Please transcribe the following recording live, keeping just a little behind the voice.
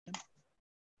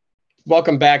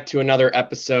Welcome back to another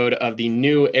episode of the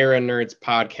New Era Nerds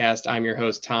podcast. I'm your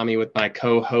host, Tommy, with my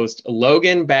co host,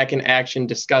 Logan, back in action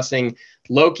discussing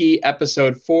Loki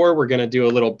episode 4. We're going to do a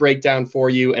little breakdown for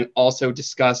you and also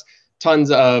discuss tons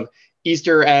of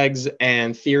Easter eggs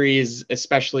and theories,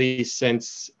 especially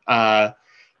since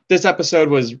this episode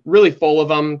was really full of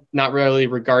them, not really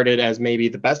regarded as maybe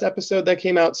the best episode that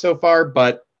came out so far.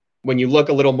 But when you look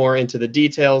a little more into the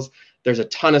details, there's a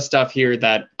ton of stuff here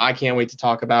that I can't wait to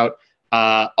talk about.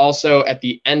 Also, at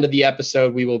the end of the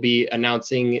episode, we will be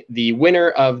announcing the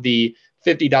winner of the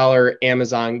 $50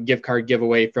 Amazon gift card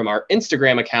giveaway from our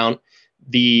Instagram account.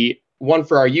 The one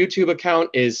for our YouTube account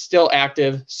is still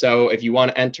active. So if you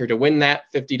want to enter to win that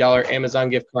 $50 Amazon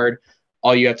gift card,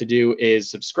 all you have to do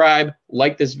is subscribe,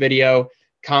 like this video,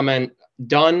 comment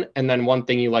done, and then one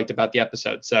thing you liked about the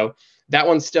episode. So that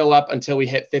one's still up until we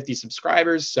hit 50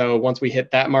 subscribers. So once we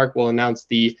hit that mark, we'll announce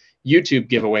the YouTube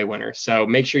giveaway winner. So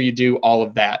make sure you do all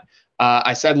of that.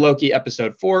 I said Loki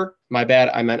episode 4. My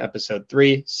bad. I meant episode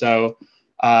 3. So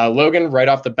Logan, right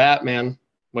off the bat, man,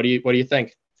 what do you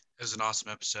think? It was an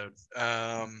awesome episode.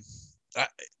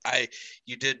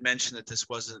 You did mention that this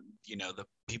wasn't, the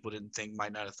people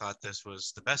might not have thought this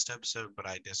was the best episode, but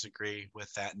I disagree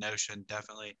with that notion.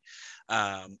 Definitely.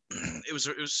 It was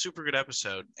a super good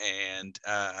episode, and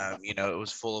it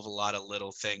was full of a lot of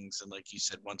little things. And like you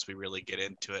said, once we really get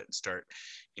into it and start,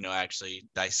 actually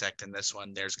dissecting this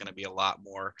one, there's going to be a lot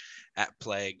more at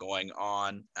play going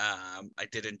on. I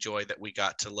did enjoy that we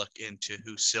got to look into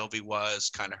who Sylvie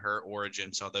was, kind of her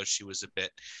origins, although she was a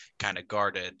bit kind of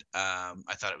guarded.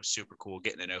 I thought it was super cool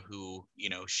getting to know who,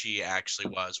 she actually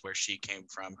was, where she came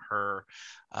from. Her,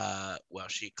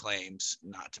 she claims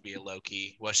not to be a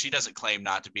Loki. Well, she doesn't claim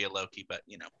not to be a Loki, but,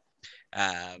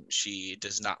 she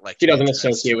does not like She to be doesn't addressed.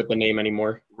 associate with the name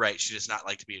anymore. Right. She does not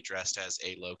like to be addressed as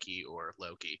a Loki or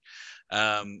Loki.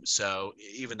 So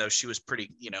even though she was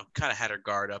pretty, kind of had her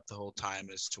guard up the whole time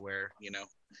as to where,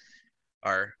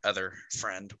 our other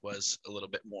friend was a little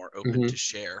bit more open to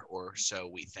share, or so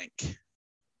we think.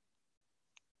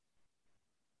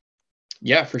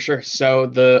 Yeah, for sure. So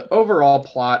the overall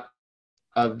plot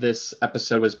of this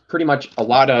episode was pretty much a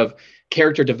lot of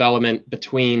character development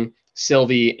between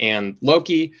Sylvie and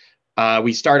Loki.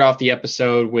 We start off the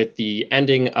episode with the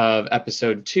ending of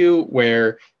episode 2,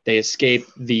 where they escape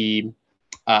the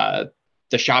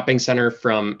shopping center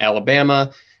from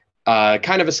Alabama,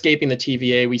 kind of escaping the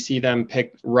TVA. We see them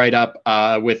pick right up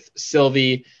with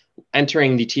Sylvie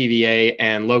entering the TVA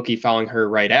and Loki following her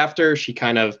right after. She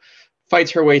kind of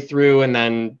fights her way through, and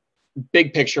then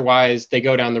big picture wise, they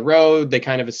go down the road. They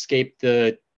kind of escape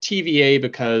the TVA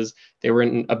because they were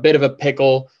in a bit of a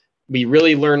pickle. We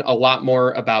really learn a lot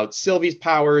more about Sylvie's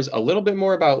powers, a little bit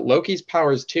more about Loki's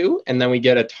powers too. And then we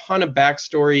get a ton of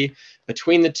backstory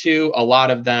between the two, a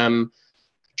lot of them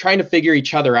trying to figure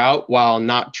each other out while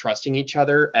not trusting each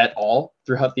other at all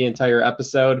throughout the entire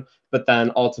episode. But then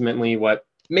ultimately, what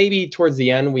maybe towards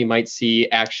the end we might see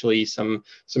actually some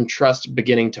trust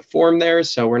beginning to form there.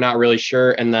 So we're not really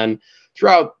sure. And then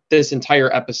throughout this entire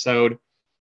episode,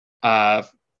 from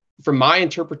my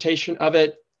interpretation of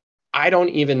it, I don't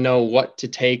even know what to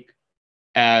take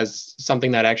as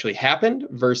something that actually happened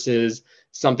versus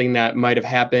something that might have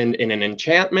happened in an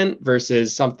enchantment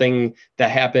versus something that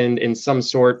happened in some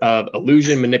sort of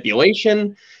illusion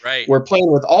manipulation. Right. We're playing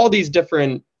with all these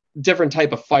different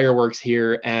type of fireworks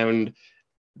here, and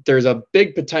there's a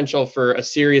big potential for a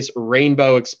serious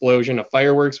rainbow explosion of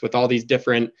fireworks with all these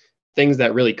different things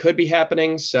that really could be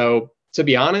happening. So to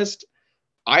be honest,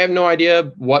 I have no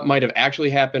idea what might have actually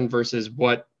happened versus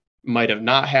what might have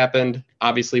not happened.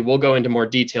 Obviously, we'll go into more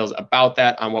details about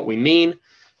that on what we mean.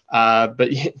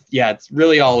 But yeah, it's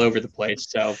really all over the place.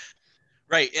 So.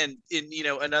 Right. And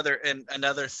another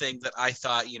thing that I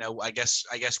thought, I guess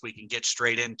we can get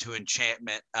straight into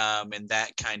enchantment and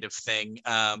that kind of thing.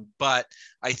 But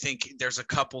I think there's a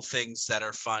couple things that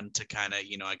are fun to kind of,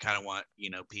 I kind of want,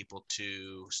 people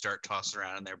to start tossing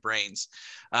around in their brains.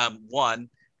 One,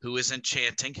 who is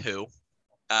enchanting who?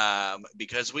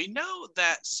 Because we know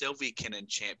that Sylvie can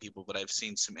enchant people, but I've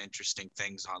seen some interesting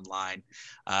things online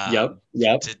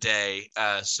today.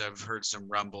 So I've heard some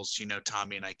rumbles.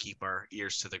 Tommy and I keep our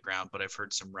ears to the ground, but I've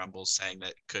heard some rumbles saying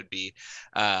that could be,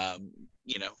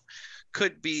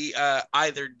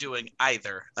 either doing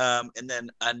either. And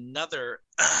then another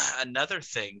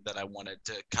thing that I wanted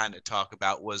to kind of talk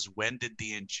about was, when did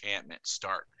the enchantment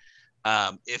start?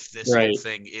 If this whole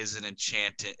thing is an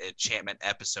enchantment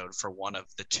episode for one of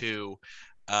the two,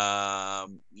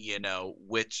 when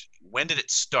did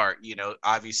it start?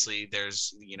 Obviously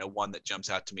there's, one that jumps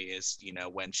out to me is,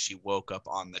 when she woke up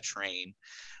on the train.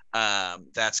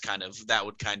 That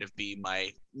would kind of be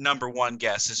my number one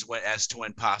guess as to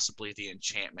when possibly the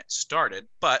enchantment started.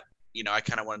 But I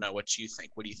kind of want to know what you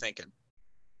think. What are you thinking?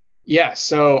 Yeah,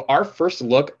 so our first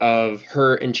look of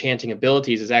her enchanting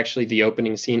abilities is actually the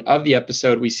opening scene of the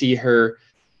episode. We see her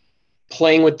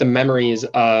playing with the memories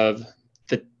of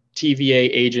the TVA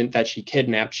agent that she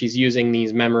kidnapped. She's using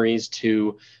these memories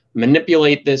to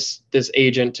manipulate this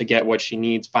agent to get what she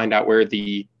needs, find out where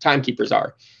the timekeepers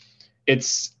are.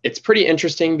 It's pretty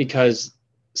interesting because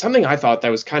something I thought that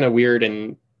was kind of weird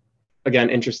and again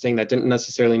interesting that didn't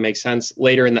necessarily make sense.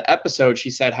 Later in the episode,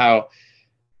 she said how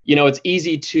it's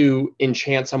easy to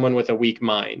enchant someone with a weak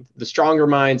mind. The stronger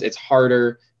minds, it's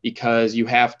harder because you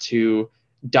have to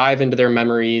dive into their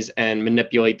memories and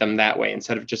manipulate them that way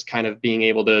instead of just kind of being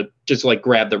able to just like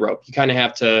grab the rope. You kind of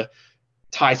have to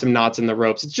tie some knots in the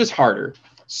ropes. It's just harder.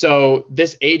 So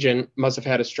this agent must have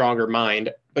had a stronger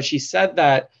mind, but she said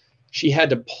that she had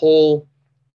to pull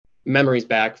memories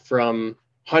back from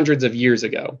hundreds of years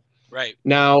ago. Right.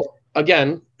 Now,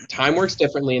 again, time works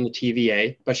differently in the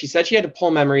TVA, but she said she had to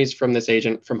pull memories from this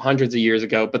agent from hundreds of years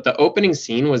ago. But the opening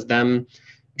scene was them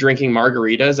drinking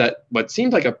margaritas at what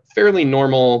seemed like a fairly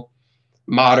normal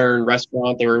modern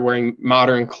restaurant. They were wearing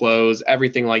modern clothes,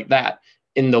 everything like that.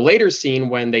 In the later scene,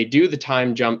 when they do the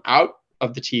time jump out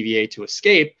of the TVA to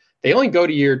escape, they only go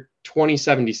to year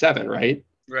 2077, right?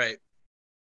 Right.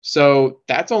 So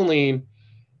that's only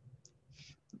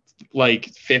like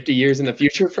 50 years in the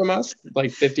future from us,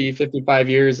 like 50, 55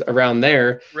 years around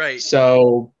there. Right.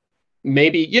 So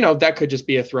maybe, that could just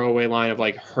be a throwaway line of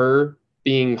like her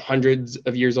being hundreds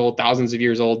of years old, thousands of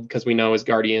years old, because we know as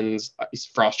guardians,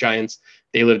 frost giants,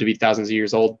 they live to be thousands of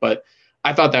years old. But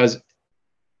I thought that was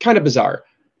kind of bizarre.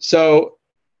 So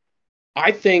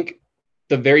I think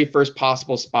the very first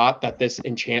possible spot that this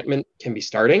enchantment can be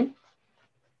starting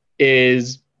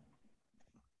is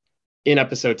in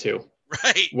episode 2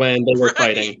 Right. when they were Right.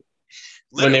 fighting.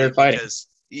 When they Literally, were fighting. because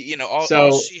all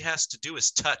So she has to do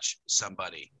is touch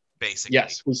somebody, basically.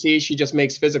 yes, we see she just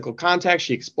makes physical contact.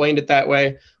 She explained it that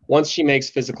way. Once she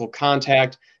makes physical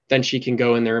contact, then she can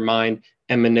go in their mind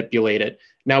and manipulate it.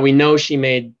 Now we know she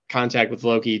made contact with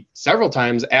Loki several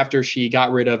times after she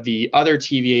got rid of the other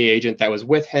TVA agent that was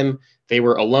with him. They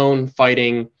were alone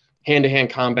fighting hand-to-hand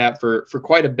combat for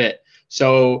quite a bit.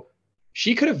 So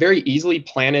she could have very easily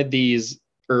planted these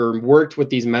or worked with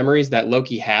these memories that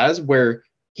Loki has where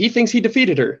he thinks he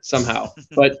defeated her somehow.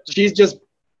 But she's just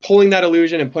pulling that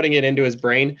illusion and putting it into his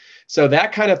brain. So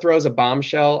that kind of throws a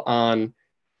bombshell on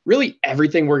really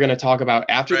everything we're going to talk about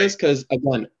after this. Because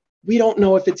again, we don't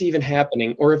know if it's even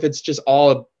happening or if it's just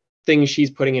all things she's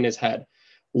putting in his head.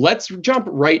 Let's jump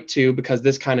right to, because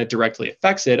this kind of directly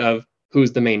affects it, of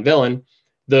who's the main villain,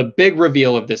 the big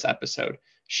reveal of this episode.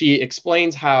 She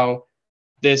explains how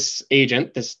this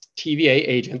agent, this TVA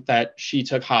agent that she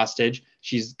took hostage,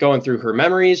 she's going through her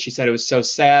memories. She said it was so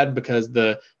sad because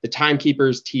the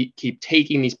timekeepers keep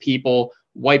taking these people,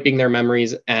 wiping their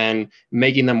memories and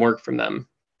making them work from them.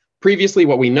 Previously,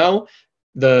 what we know,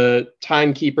 the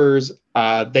timekeepers,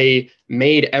 they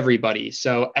made everybody.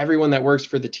 So everyone that works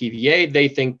for the TVA, they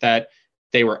think that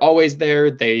they were always there.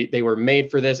 They were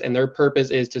made for this, and their purpose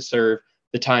is to serve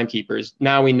the timekeepers.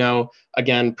 Now we know,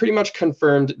 again, pretty much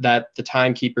confirmed that the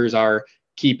timekeepers are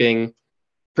keeping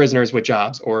prisoners with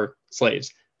jobs or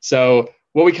slaves. So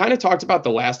what we kind of talked about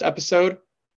the last episode,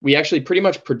 we actually pretty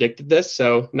much predicted this.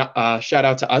 So shout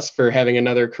out to us for having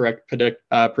another correct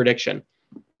prediction.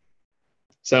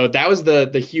 So that was the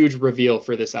huge reveal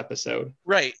for this episode.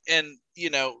 Right. And,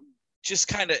 just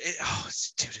kind of,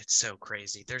 dude, it's so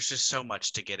crazy. There's just so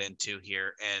much to get into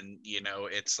here. And,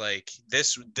 it's like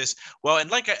well, and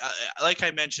like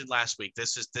I mentioned last week,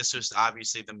 this was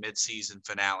obviously the mid-season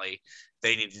finale.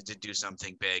 They needed to do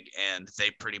something big, and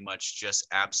they pretty much just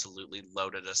absolutely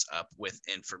loaded us up with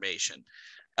information.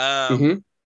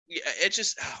 It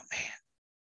just, oh man,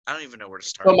 I don't even know where to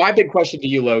start. So my big question to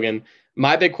you, Logan,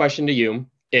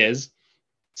 is,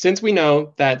 since we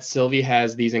know that Sylvie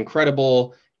has these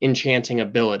incredible enchanting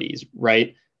abilities,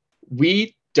 right?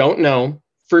 We don't know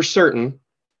for certain.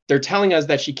 They're telling us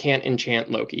that she can't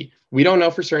enchant Loki. We don't know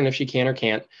for certain if she can or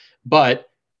can't, but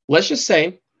let's just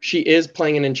say she is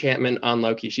playing an enchantment on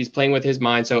Loki. She's playing with his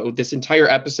mind. So this entire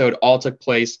episode all took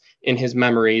place in his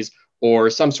memories or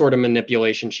some sort of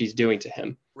manipulation she's doing to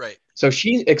him. Right. So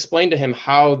she explained to him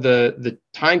how the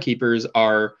timekeepers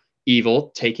are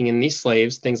evil, taking in these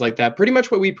slaves, things like that. Pretty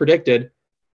much what we predicted.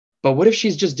 But what if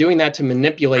she's just doing that to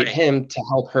manipulate him to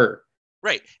help her?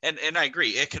 Right. And I agree.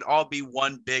 It could all be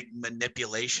one big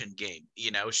manipulation game.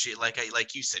 She,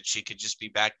 like you said, she could just be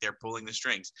back there pulling the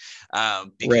strings,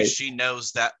 because she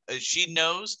knows that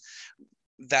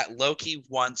that Loki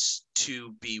wants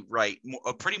to be right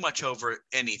pretty much over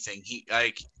anything. He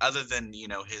like other than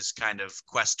his kind of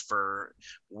quest for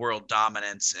world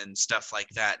dominance and stuff like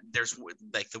that. There's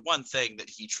like the one thing that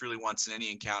he truly wants in any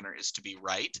encounter is to be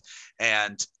right.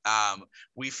 And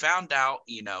we found out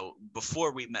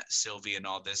before we met Sylvie and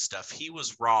all this stuff, he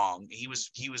was wrong. He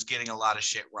was getting a lot of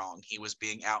shit wrong. He was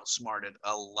being outsmarted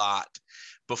a lot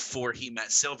before he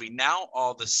met Sylvie. Now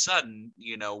all of a sudden,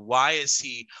 why is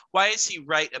he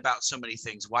right about so many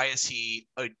things? Why is he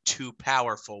too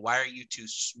powerful? Why are you too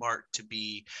smart to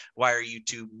be? Why are you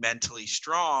too mentally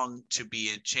strong to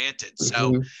be enchanted?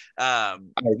 So I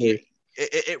agree.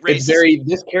 it It's raises very,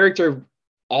 this character,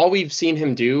 all we've seen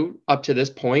him do up to this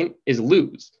point is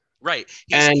lose. right.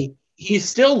 And he's He's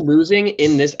still losing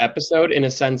in this episode in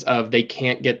a sense of they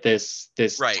can't get this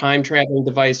right. time traveling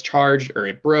device charged, or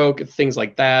it broke, things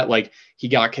like that. Like he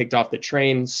got kicked off the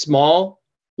train, small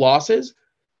losses,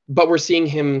 but we're seeing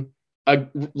him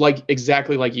like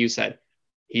exactly like you said.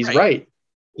 He's Right. right.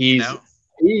 You He's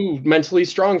know, mentally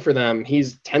strong for them.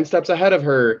 He's 10 steps ahead of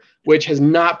her, which has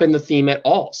not been the theme at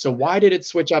all. So why did it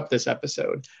switch up this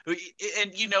episode?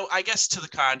 and I guess to the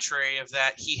contrary of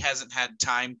that, he hasn't had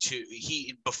time to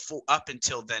he before up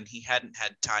until then he hadn't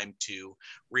had time to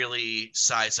really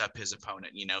size up his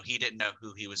opponent. He didn't know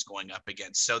who he was going up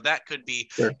against, so that could be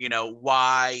Sure.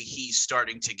 why he's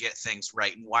starting to get things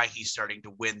right and why he's starting to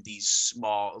win these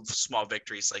small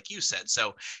victories, like you said.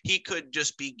 So he could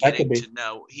just be That could getting be.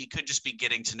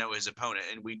 to know his opponent,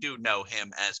 and we do know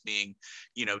him as being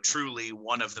truly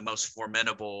one of the most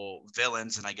formidable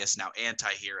villains, and I guess now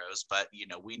anti-heroes, but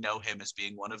we know him as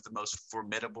being one of the most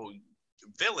formidable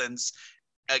villains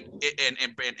and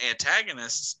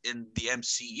antagonists in the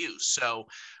MCU. So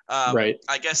Right.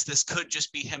 I guess this could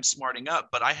just be him smarting up,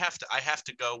 but I have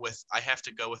to go with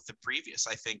the previous.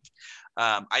 I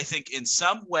think in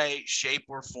some way, shape,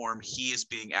 or form, he is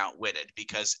being outwitted,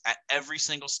 because at every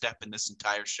single step in this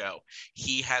entire show,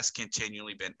 he has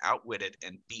continually been outwitted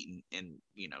and beaten in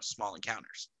small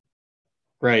encounters.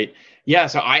 Right. Yeah.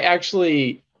 So I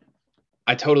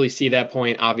totally see that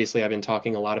point. Obviously, I've been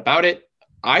talking a lot about it.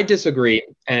 I disagree.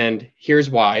 And here's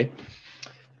why.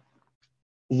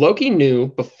 Loki knew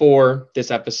before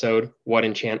this episode what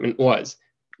enchantment was.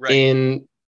 Right. In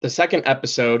the second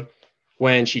episode,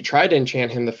 when she tried to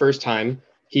enchant him the first time,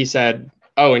 he said,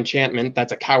 "Oh, enchantment,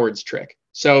 that's a coward's trick."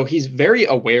 So he's very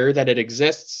aware that it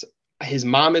exists. His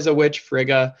mom is a witch,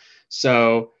 Frigga.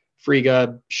 So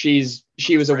Frigga, she was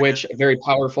a Frigga. witch, a very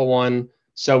powerful one.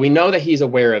 So we know that he's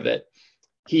aware of it.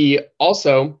 He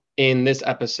also, in this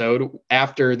episode,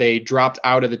 after they dropped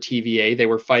out of the TVA, they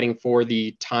were fighting for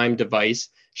the time device.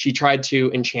 She tried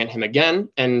to enchant him again,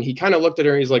 and he kind of looked at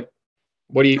her and he's like,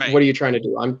 Right. what are you trying to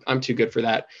do? I'm too good for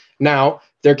that. Now,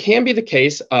 there can be the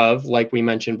case of, like we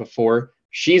mentioned before,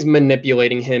 she's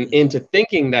manipulating him into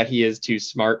thinking that he is too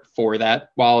smart for that,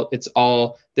 while it's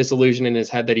all this illusion in his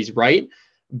head that he's right.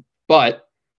 But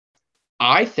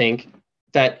I think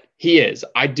that he is.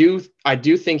 I do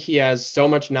think he has so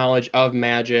much knowledge of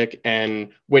magic and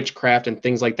witchcraft and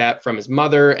things like that from his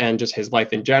mother and just his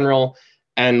life in general.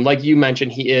 And like you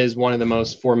mentioned, he is one of the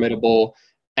most formidable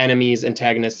enemies,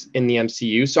 antagonists in the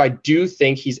MCU. So I do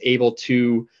think he's able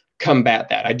to combat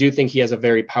that. I do think he has a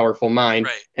very powerful mind.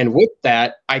 Right. And with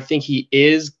that, I think he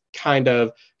is kind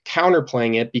of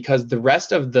counterplaying it, because the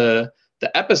rest of the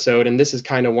episode, and this is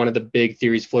kind of one of the big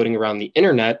theories floating around the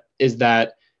internet, is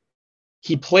that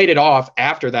he played it off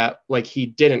after that like he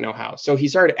didn't know how. So he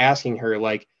started asking her,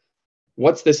 like,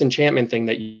 what's this enchantment thing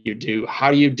that you do?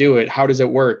 How do you do it? How does it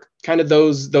work? Kind of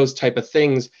those type of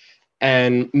things.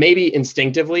 And maybe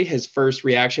instinctively, his first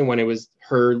reaction when it was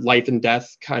her life and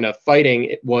death kind of fighting,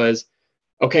 it was,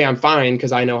 okay, I'm fine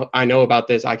because I know about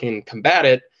this. I can combat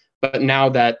it. But now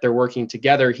that they're working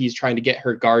together, he's trying to get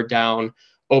her guard down,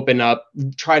 open up,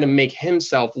 try to make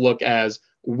himself look as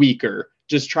weaker,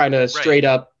 just trying to Right. straight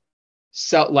up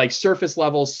like surface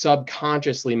level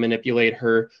subconsciously manipulate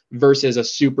her versus a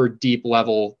super deep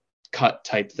level cut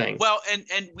type thing. Well,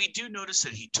 and we do notice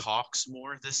that he talks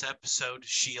more this episode.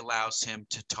 She allows him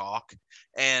to talk,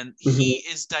 and Mm-hmm. he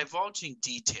is divulging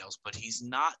details, but he's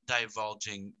not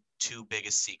divulging too big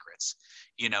of secrets.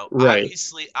 Right,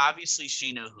 Obviously,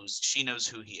 she knows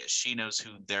who he is. She knows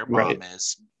who their mom right,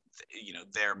 is.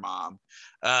 Their mom.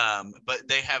 But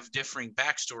they have differing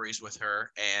backstories with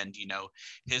her, and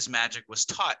his magic was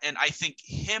taught. And I think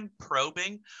him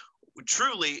probing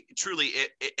truly,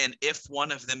 and if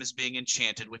one of them is being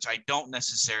enchanted, which I don't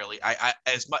necessarily, I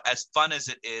as much as fun as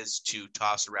it is to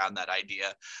toss around that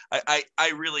idea,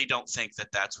 I really don't think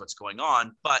that that's what's going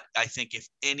on. But I think if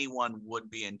anyone would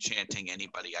be enchanting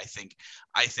anybody, I think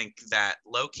that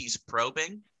Loki's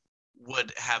probing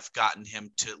would have gotten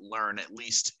him to learn at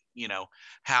least,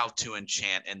 how to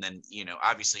enchant, and then,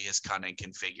 obviously his cunning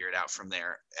can figure it out from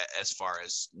there as far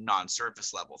as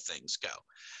non-surface level things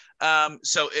go.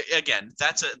 So again,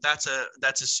 that's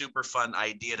a super fun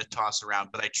idea to toss around,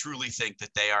 but I truly think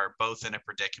that they are both in a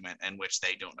predicament in which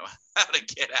they don't know how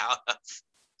to get out of.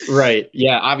 Right.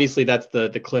 Yeah. Obviously, that's the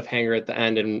cliffhanger at the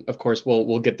end, and of course,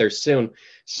 we'll get there soon.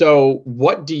 So,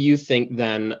 what do you think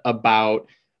then about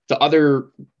the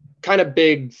other kind of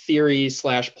big theory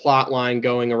slash plot line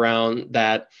going around,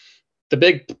 that the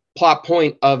big plot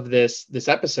point of this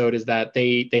episode is that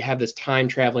they have this time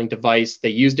traveling device. They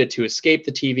used it to escape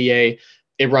the TVA.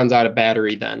 It runs out of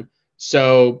battery then,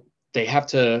 so they have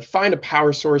to find a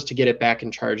power source to get it back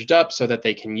and charged up so that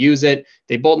they can use it.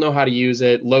 They both know how to use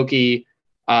it. Loki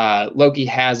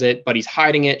has it, but he's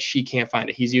hiding it. She can't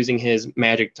find it. He's using his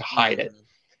magic to hide it.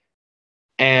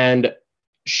 And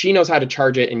she knows how to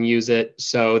charge it and use it.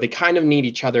 So they kind of need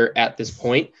each other at this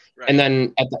point. Right. And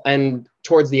then at the end,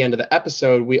 towards the end of the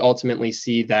episode, we ultimately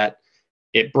see that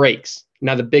it breaks.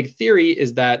 Now, the big theory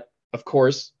is that, of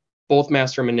course, both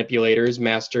master manipulators,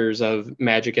 masters of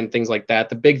magic and things like that,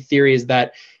 the big theory is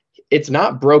that it's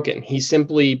not broken. He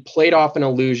simply played off an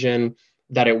illusion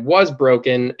that it was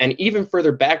broken, and even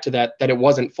further back to that it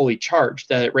wasn't fully charged,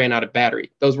 that it ran out of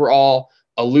battery. Those were all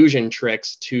illusion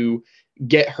tricks to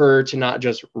get her to not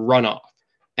just run off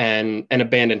and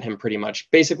abandon him, pretty much,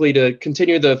 basically to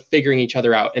continue the figuring each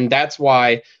other out. And that's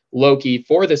why Loki,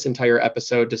 for this entire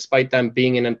episode, despite them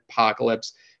being in an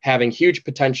apocalypse, having huge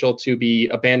potential to be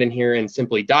abandoned here and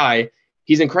simply die,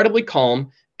 he's incredibly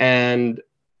calm and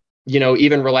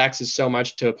even relaxes so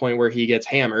much to a point where he gets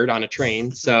hammered on a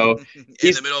train. So in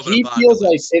the middle of an he feels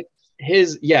like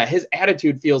his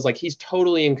attitude feels like he's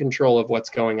totally in control of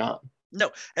what's going on. No,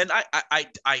 and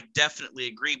I definitely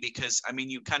agree, because I mean,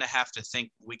 you kind of have to think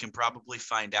we can probably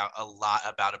find out a lot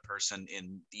about a person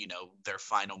in their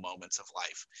final moments of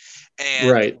life, and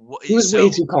right, he was way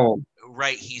too calm.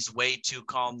 Right, he's way too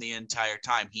calm the entire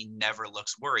time. He never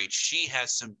looks worried. She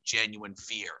has some genuine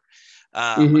fear.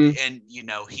 And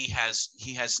he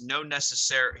has no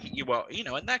necessary,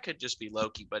 and that could just be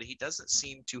Loki, but he doesn't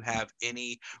seem to have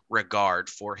any regard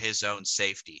for his own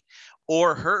safety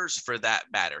or hers, for that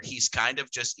matter. He's kind of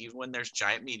just, even when there's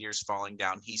giant meteors falling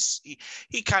down,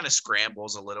 he kind of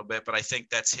scrambles a little bit, but I think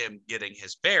that's him getting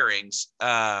his bearings.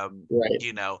 Right.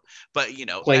 But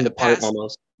playing the part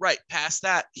almost. Right, past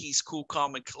that, he's cool,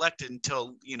 calm, and collected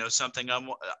until something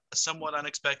somewhat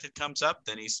unexpected comes up.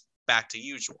 Then he's back to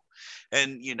usual.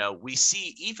 And we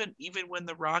see, even when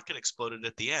the rocket exploded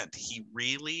at the end, he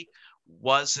really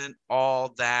wasn't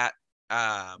all that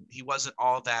out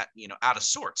of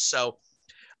sorts. So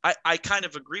I kind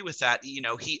of agree with that.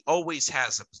 He always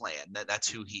has a plan. That's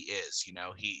who he is.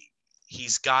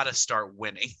 He's got to start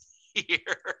winning here.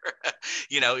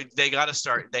 They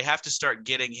have to start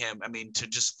getting him. I mean, to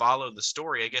just follow the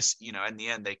story, I guess, in the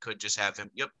end, they could just have him,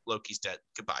 yep, Loki's dead,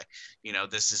 goodbye.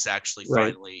 This is actually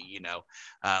finally,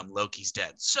 Loki's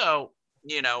dead. So,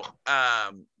 he,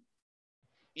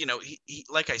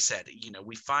 like I said,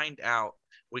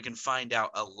 we can find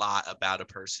out a lot about a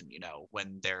person,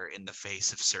 when they're in the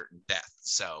face of certain death.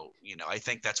 So, I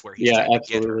think that's where he's trying to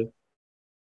get her.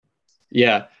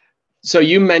 Yeah. So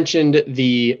you mentioned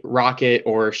the rocket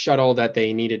or shuttle that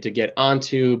they needed to get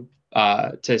onto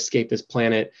to escape this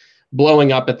planet,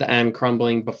 blowing up at the end,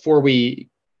 crumbling. Before we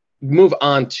move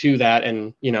on to that,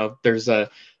 and there's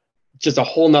just a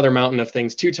whole nother mountain of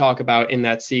things to talk about in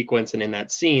that sequence and in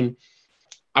that scene,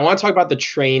 I want to talk about the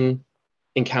train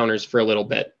encounters for a little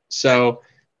bit. So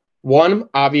one,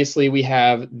 obviously, we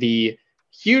have the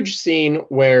huge scene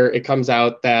where it comes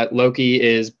out that Loki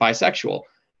is bisexual.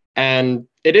 And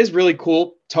it is really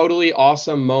cool, totally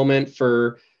awesome moment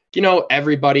for,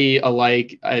 everybody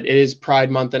alike. It is Pride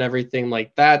Month and everything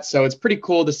like that. So it's pretty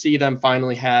cool to see them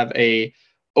finally have a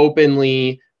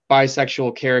openly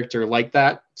bisexual character like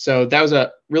that. So that was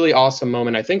a really awesome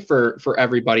moment, I think, for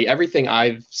everybody. Everything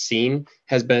I've seen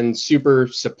has been super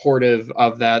supportive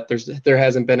of that. There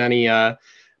hasn't been any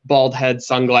bald head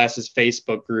sunglasses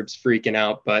Facebook groups freaking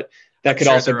out, but that could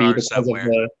also be because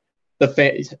somewhere of the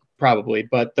fan, probably,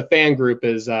 but the fan group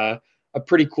is a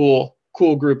pretty cool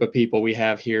group of people we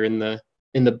have here in the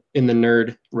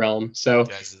nerd realm. So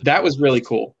that was really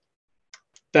cool.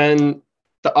 Then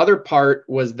the other part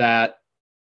was that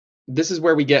this is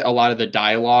where we get a lot of the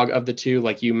dialogue of the two.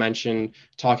 Like you mentioned,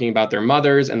 talking about their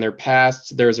mothers and their pasts.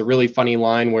 There's a really funny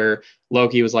line where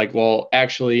Loki was like, well,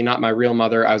 actually not my real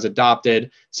mother. I was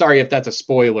adopted. Sorry if that's a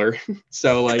spoiler.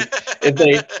 So like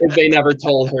if they never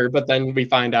told her, but then we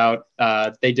find out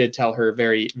they did tell her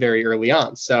very, very early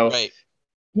on. So Right.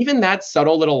 even that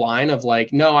subtle little line of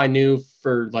like, no, I knew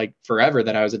for like forever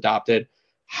that I was adopted.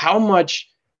 How much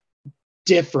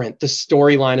different the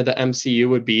storyline of the MCU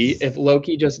would be if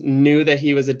Loki just knew that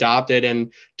he was adopted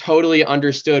and totally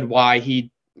understood why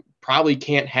he probably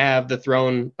can't have the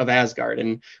throne of Asgard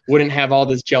and wouldn't have all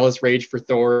this jealous rage for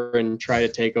Thor and try to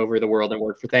take over the world and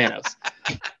work for Thanos.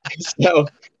 So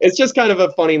it's just kind of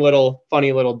a funny little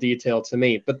detail to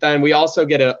me. But then we also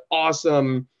get an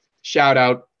awesome shout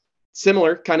out,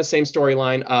 similar kind of same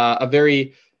storyline, a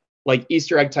very like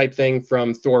Easter egg type thing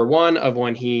from Thor 1 of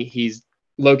when he's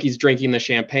Loki's drinking the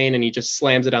champagne and he just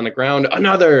slams it on the ground.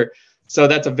 Another. So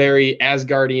that's a very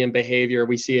Asgardian behavior.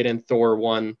 We see it in Thor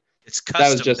 1. It's That was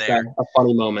custom just there. a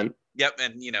funny moment. Yep,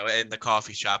 and in the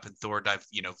coffee shop, and Thor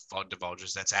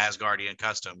divulges that's Asgardian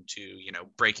custom to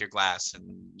break your glass and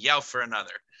yell for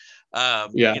another.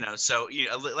 Yeah. So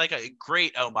like a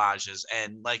great homages,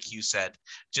 and like you said,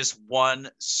 just one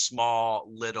small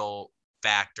little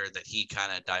factor that he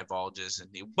kind of divulges, and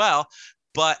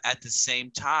but at the same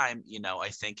time, I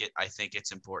think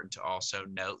it's important to also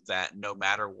note that no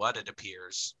matter what it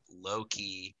appears,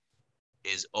 Loki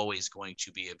is always going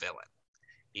to be a villain.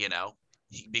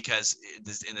 Because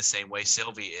in the same way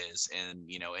Sylvie is, and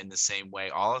in the same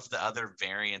way all of the other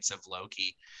variants of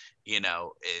Loki,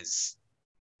 is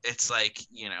it's like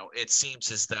it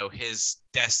seems as though his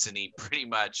destiny pretty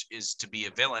much is to be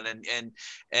a villain,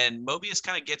 and Mobius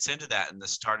kind of gets into that in the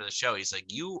start of the show. He's like,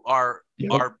 you are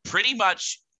pretty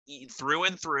much through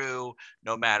and through,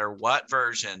 no matter what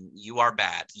version, you are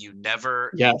bad. You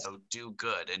never do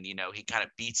good. And he kind of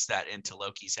beats that into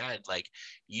Loki's head, like,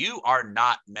 you are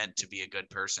not meant to be a good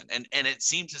person. And it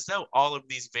seems as though all of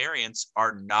these variants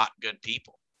are not good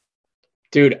people.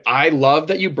 Dude, I love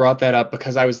that you brought that up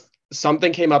because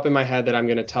something came up in my head that I'm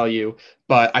going to tell you,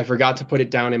 but I forgot to put it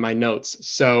down in my notes.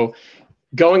 So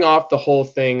going off the whole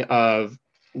thing of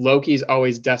Loki's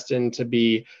always destined to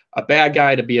be a bad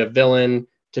guy, to be a villain,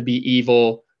 to be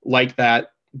evil, like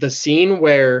that. The scene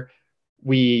where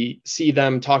we see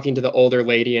them talking to the older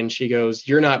lady and she goes,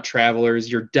 "You're not travelers,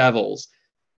 you're devils."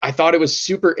 I thought it was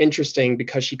super interesting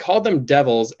because she called them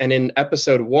devils. And in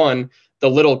episode 1, the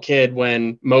little kid,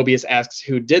 when Mobius asks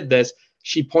who did this,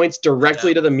 she points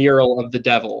directly to the mural of the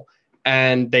devil.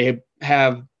 And they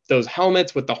have those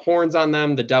helmets with the horns on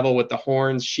them, the devil with the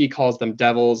horns. She calls them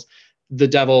devils. The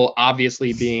devil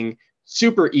obviously being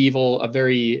super evil, a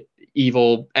very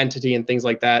evil entity and things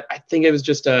like that. I think it was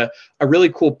just a really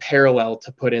cool parallel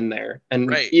to put in there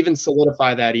and even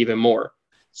solidify that even more.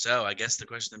 So I guess the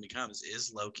question then becomes,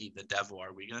 is Loki the devil?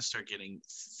 Are we going to start getting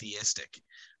theistic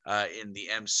in the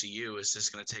MCU? Is this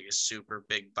going to take a super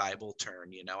big Bible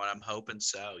turn? And I'm hoping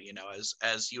so.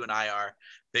 As you and I are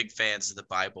big fans of the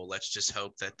Bible, let's just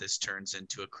hope that this turns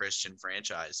into a Christian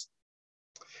franchise.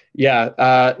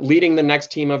 Yeah, leading the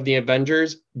next team of the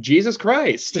Avengers, Jesus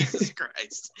Christ. Jesus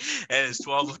Christ and his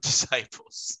 12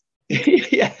 disciples.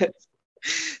 Yes.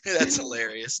 That's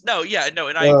hilarious. No,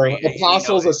 and I agree.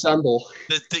 Apostles assemble.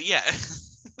 Yeah.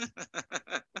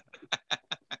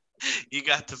 You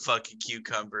got the fucking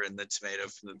cucumber and the tomato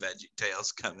from the Veggie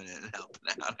Tales coming in and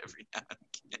helping out every now and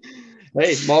again.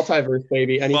 Hey, multiverse,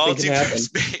 baby. Anything can happen.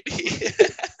 Baby.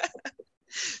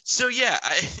 So yeah,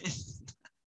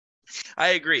 I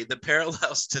agree. The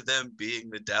parallels to them being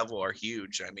the devil are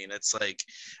huge. I mean, it's like,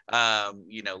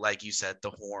 like you said,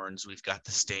 the horns, we've got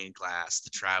the stained glass, the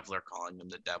traveler calling them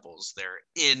the devils, their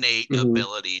innate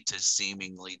ability to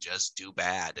seemingly just do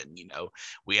bad. And,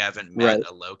 we haven't met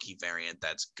a Loki variant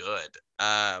that's good.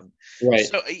 Right.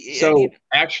 So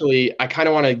actually, I kind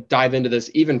of want to dive into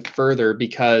this even further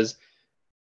because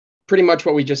pretty much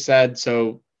what we just said.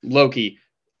 So Loki,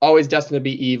 always destined to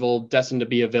be evil, destined to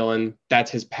be a villain.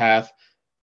 That's his path.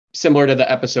 Similar to the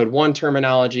episode 1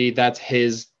 terminology, that's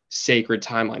his sacred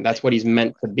timeline. That's what he's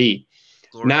meant to be.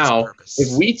 Now,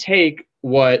 if we take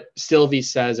what Sylvie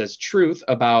says as truth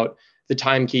about the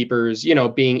timekeepers,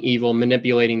 being evil,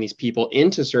 manipulating these people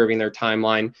into serving their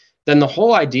timeline, then the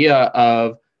whole idea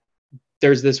of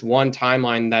there's this one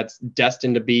timeline that's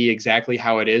destined to be exactly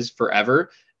how it is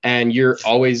forever, and you're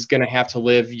always going to have to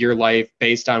live your life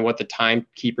based on what the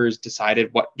timekeepers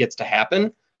decided what gets to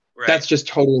happen. That's just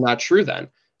totally not true then.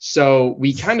 So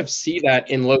we kind of see that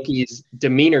in Loki's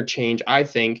demeanor change, I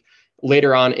think,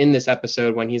 later on in this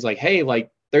episode when he's like, hey,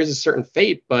 like, there's a certain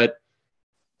fate, but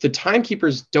the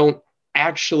timekeepers don't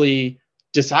actually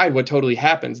decide what totally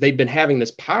happens. They've been having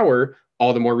this power,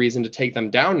 all the more reason to take them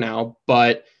down now.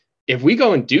 But if we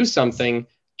go and do something,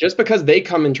 just because they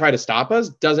come and try to stop us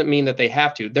doesn't mean that they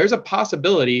have to. There's a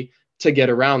possibility to get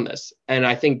around this. And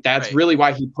I think that's Right. really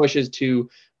why he pushes to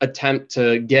attempt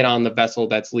to get on the vessel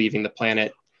that's leaving the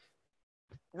planet.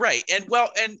 Right. And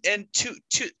well, and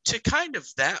to kind of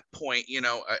that point, you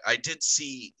know, I did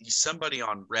see somebody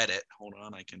on Reddit. Hold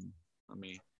on, let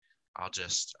me I'll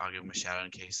give them a shout out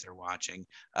in case they're watching.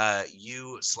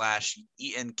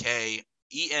 U/ENK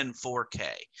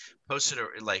posted a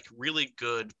like really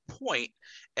good point,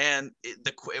 and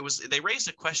it was they raised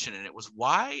a question, and it was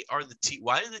why do the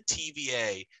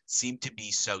TVA seem to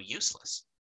be so useless?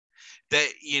 That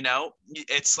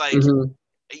it's like Mm-hmm.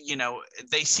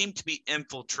 they seem to be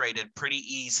infiltrated pretty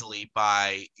easily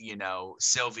by,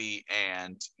 Sylvie,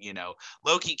 and,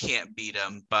 Loki can't beat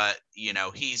him, but,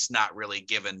 he's not really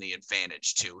given the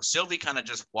advantage to. Sylvie kind of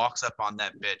just walks up on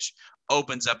that bitch,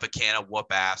 opens up a can of whoop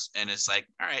ass, and it's like,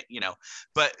 all right,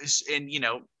 but,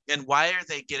 and why are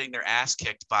they getting their ass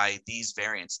kicked by these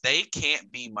variants? They can't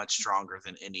be much stronger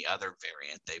than any other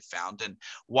variant they've found. And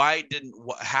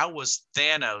how was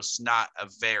Thanos not a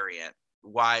variant?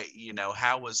 Why,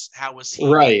 how was he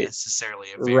not Right, necessarily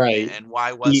a variant, right. and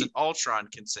why wasn't He, Ultron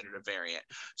considered a variant?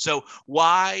 So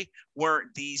why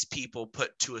weren't these people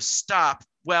put to a stop?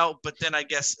 Well, but then I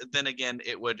guess then again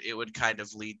it would kind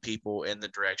of lead people in the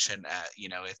direction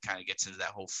it kind of gets into that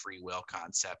whole free will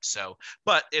concept. So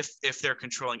but if they're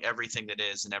controlling everything that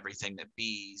is and everything that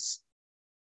bees,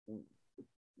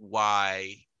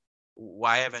 why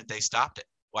why haven't they stopped it?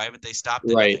 Why haven't they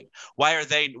stopped right. anything? Why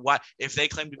if they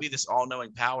claim to be this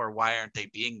all-knowing power, why aren't they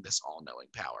being this all-knowing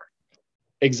power?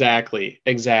 Exactly,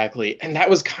 exactly. And that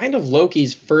was kind of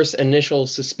Loki's first initial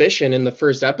suspicion in the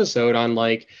first episode on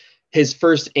like his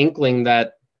first inkling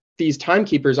that these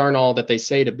timekeepers aren't all that they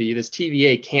say to be. This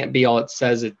TVA can't be all it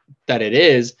says that it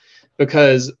is,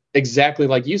 because exactly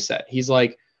like you said, he's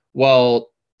like,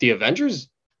 well, the Avengers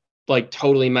like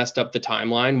totally messed up the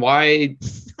timeline. Why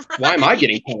am I Right.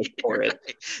 getting punished for it?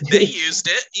 Right. They used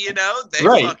it, they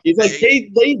Right. fuck He's like, they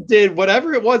they did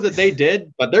whatever it was that they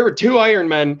did, but there were two Iron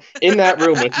Men in that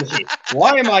room with me.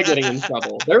 Why am I getting in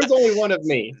trouble? There was only one of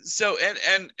me. So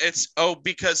and it's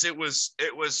because it was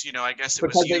I guess it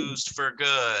was Because they used for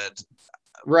good,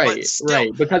 but right, still.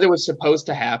 right. Because it was supposed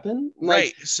to happen. Like,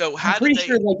 Right. So I'm how did pretty they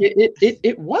sure like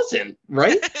it wasn't,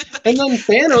 right? And like,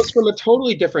 then Thanos from a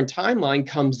totally different timeline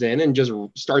comes in and just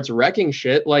starts wrecking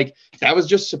shit. Like that was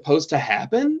just supposed to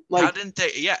happen. how Like, didn't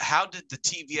they yeah, how did the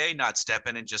TVA not step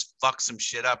in and just fuck some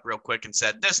shit up real quick and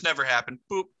said this never happened?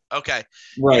 Boop. Okay.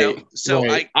 right, So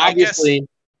right. I guess. Obviously,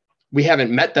 we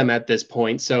haven't met them at this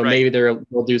point, so Right. maybe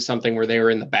they'll do something where they were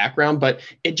in the background, but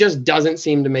it just doesn't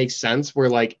seem to make sense where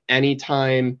like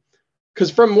anytime,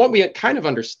 because from what we kind of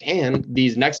understand,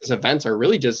 these Nexus events are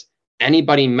really just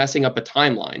anybody messing up a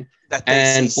timeline. That they see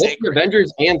And both the sacred.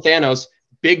 Avengers and Thanos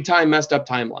big time messed up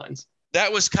timelines.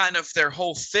 That was kind of their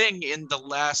whole thing in the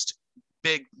last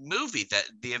big movie, that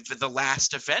the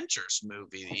last Avengers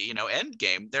movie,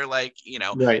 Endgame. They're like,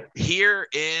 Right. here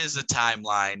is a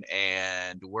timeline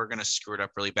and we're going to screw it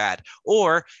up really bad.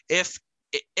 Or if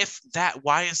that,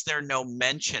 why is there no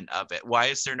mention of it? Why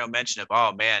is there no mention of,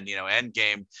 oh man,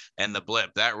 Endgame and the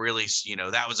blip, that really,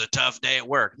 that was a tough day at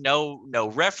work? No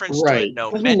reference to it, Right.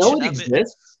 no Because we know mention it of it.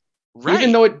 exists, even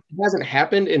Right. though it hasn't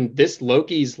happened in this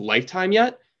Loki's lifetime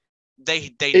yet.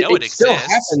 They it, know it it still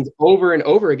exists. happens over and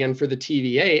over again for the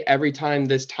TVA every time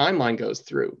this timeline goes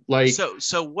through. Like, So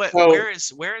what? so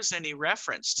Where is any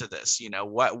reference to this?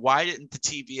 What? Why didn't the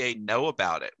TVA know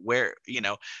about it? Where?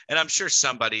 And I'm sure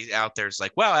somebody out there is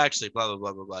like, well, actually, blah blah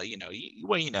blah blah blah. You know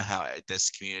how this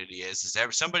community is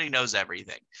somebody knows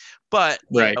everything, but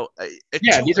right.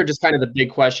 Yeah, to these are just kind of the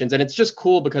big questions. And it's just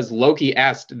cool because Loki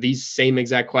asked these same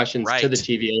exact questions to the right.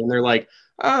 TVA, and they're like,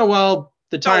 oh, well,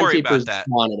 the Don't worry about timekeepers that.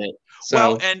 wanted it.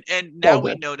 Well, So and it's all now we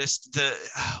good. noticed the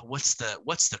what's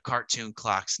the cartoon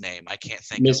clock's name? I can't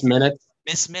think of. Miss Minutes.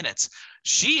 Miss Minutes.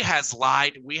 She has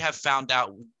lied. We have found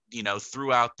out,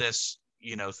 throughout this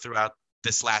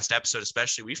last episode,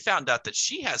 especially, we found out that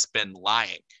she has been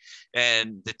lying.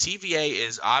 And the TVA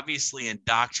is obviously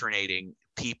indoctrinating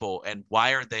people. And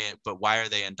why are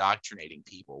they indoctrinating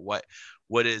people?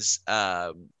 What's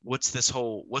the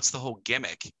whole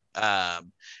gimmick? Right.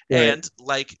 And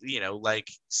like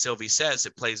Sylvie says,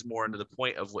 it plays more into the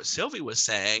point of what Sylvie was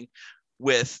saying,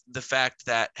 with the fact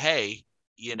that, hey,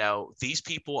 these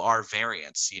people are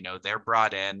variants, they're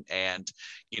brought in, and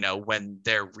when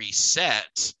they're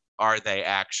reset, are they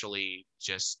actually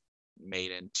just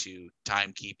made into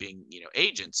timekeeping,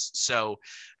 agents. So,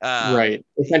 Right.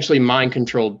 Essentially mind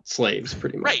controlled slaves,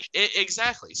 pretty right, much.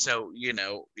 exactly. So,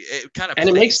 it kind of And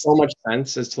it makes plays. so much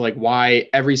sense as to like why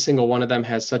every single one of them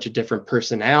has such a different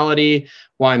personality.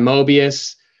 Why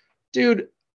Mobius, dude,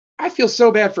 I feel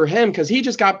so bad for him because he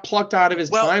just got plucked out of his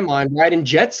Well, timeline riding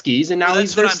jet skis, and well, now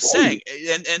he's that's what their I'm saying,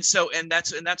 slave. and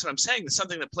that's what I'm saying.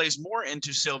 Something that plays more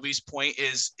into Sylvie's point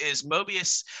is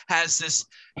Mobius has this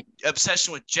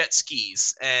obsession with jet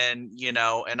skis and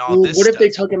all Dude, this what if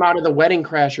they stuff. took him out of the Wedding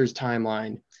Crashers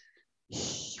timeline?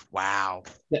 Wow,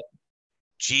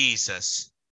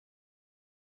 Jesus,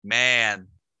 man,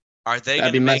 are they That'd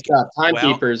going be to messed make up. well?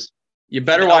 Timekeepers, you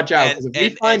better watch out And because if we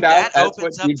and find and out that that's what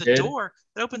opens up you the did, door.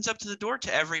 It opens up to the door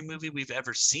to every movie we've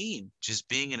ever seen, just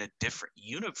being in a different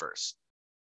universe.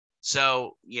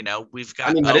 So we've I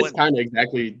got mean, that is Owen. kind of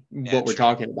exactly Yeah, what we're true.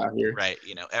 talking about here. Right.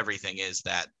 Everything is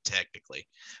that technically,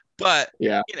 but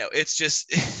Yeah. it's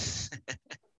just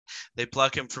they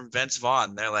pluck him from Vince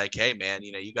Vaughn. They're like, hey man,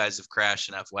 you guys have crashed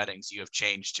enough weddings. You have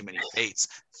changed too many fates.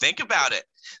 Think about it.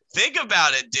 Think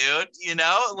about it, dude.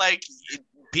 Like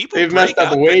people They've messed break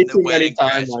up up way in the too many wedding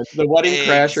crash. timelines. The Wedding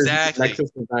Crashers is the Exactly.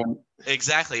 Nexus event.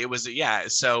 Exactly. It was, yeah.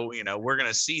 So, we're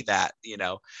gonna see that.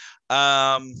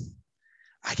 Um,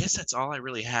 I guess that's all I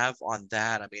really have on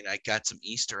that. I mean, I got some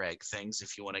Easter egg things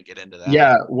if you want to get into that.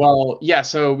 Yeah, well, yeah,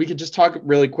 so we could just talk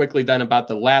really quickly then about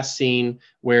the last scene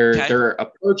where Okay. they're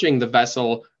approaching the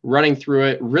vessel, running through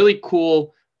it. Really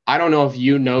cool. I don't know if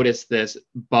you noticed this,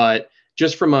 but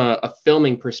just from a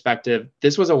filming perspective,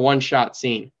 this was a one-shot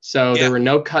scene. So there Yeah. were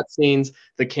no cut scenes.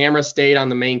 The camera stayed on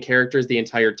the main characters the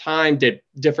entire time, did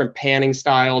different panning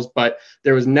styles, but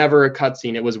there was never a cut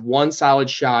scene. It was one solid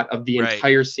shot of the Right.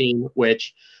 entire scene,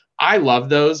 which I love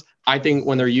those. I think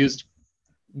when they're used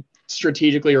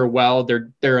strategically or well,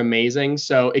 they're amazing.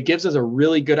 So it gives us a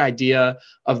really good idea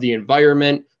of the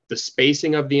environment, the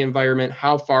spacing of the environment,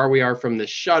 how far we are from the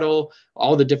shuttle,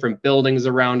 all the different buildings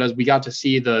around us. We got to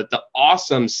see the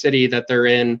awesome city that they're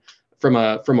in from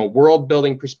a world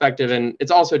building perspective, and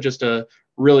it's also just a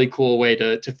really cool way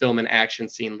to film an action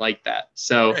scene like that.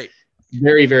 So Right.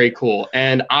 very, very cool.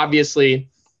 And obviously,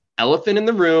 elephant in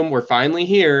the room, we're finally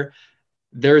here.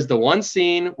 There's the one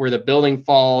scene where the building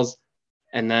falls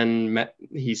and then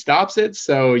he stops it.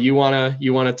 So you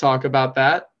wanna talk about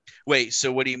that? Wait,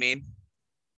 so what do you mean?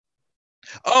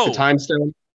 The Oh, time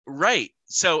stone. right.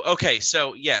 So, okay.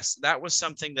 So, yes, that was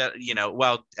something that,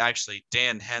 well, actually,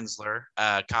 Dan Hensler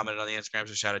commented on the Instagram.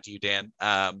 So, shout out to you, Dan.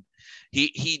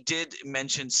 He did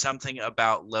mention something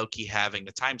about Loki having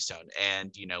the time stone.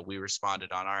 And, we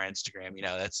responded on our Instagram.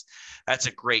 That's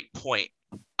a great point.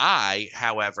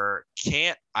 However,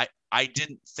 I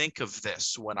didn't think of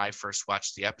this when I first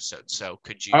watched the episode. So,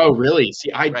 could you? Oh, really?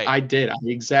 See, I Right. I did.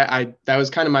 I that was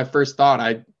kind of my first thought.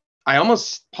 I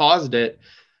almost paused it.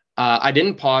 I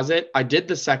didn't pause it. I did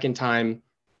the second time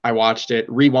I watched it,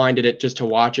 rewinded it just to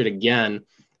watch it again.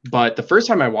 But the first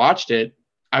time I watched it,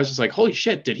 I was just like, holy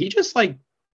shit, did he just like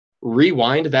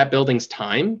rewind that building's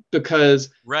time? Because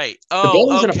Right. the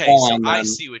building's Oh, gonna okay. fall So on I them.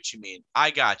 see what you mean.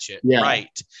 I got you. Yeah.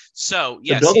 Right. So The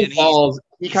yes, building and falls.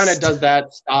 He kind of he's does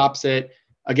that, stops it.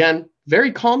 Again,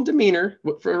 very calm demeanor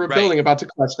for a right. building about to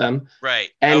crush them. Right.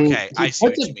 And Okay. I he see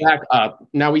puts what you it mean. back up.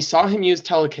 Now, we saw him use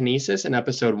telekinesis in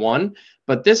episode 1,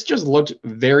 but this just looked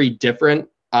very different.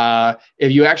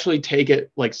 If you actually take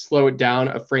it, like slow it down,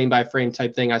 a frame by frame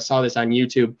type thing, I saw this on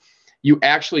YouTube. You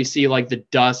actually see like the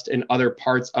dust and other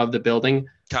parts of the building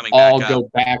Coming back all up. go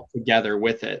back together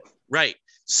with it. Right.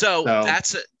 So So,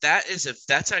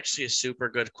 that's actually a super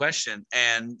good question,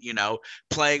 and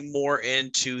playing more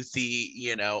into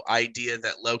the idea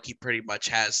that Loki pretty much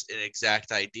has an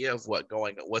exact idea of what's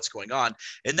going on,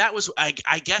 and that was I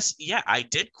guess, yeah, I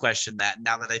did question that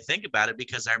now that I think about it,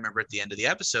 because I remember at the end of the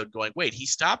episode going, wait, he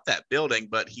stopped that building,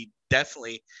 but he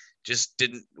definitely just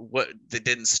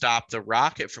didn't stop the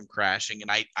rocket from crashing, and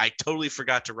I totally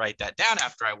forgot to write that down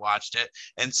after I watched it,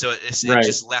 and so it right.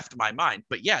 just left my mind.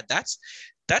 But yeah, that's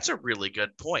a really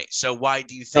good point. So why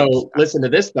do you think? So listen to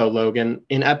this though, Logan.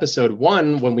 In episode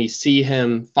 1, when we see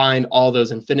him find all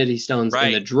those Infinity Stones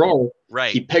in the Right, drawer, he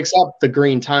right, picks up the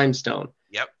green time stone.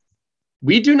 yep,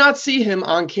 We do not see him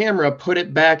on camera put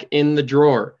it back in the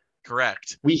drawer.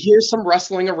 correct, We hear some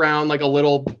rustling around like a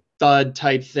little thud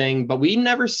type thing, but we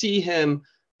never see him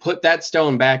put that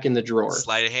stone back in the drawer.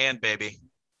 sleight of hand, baby.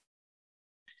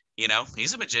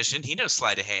 He's a magician. He knows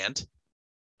sleight of hand.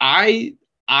 I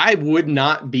I would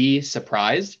not be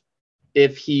surprised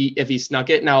if he snuck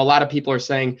it. Now a lot of people are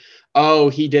saying, "Oh,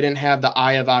 he didn't have the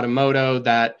Eye of Agamotto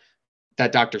that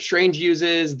Doctor Strange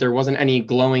uses. There wasn't any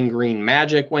glowing green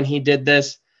magic when he did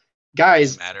this."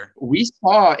 guys, Doesn't matter. we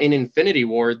saw in Infinity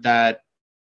War that,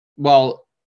 well,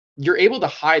 you're able to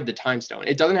hide the time stone.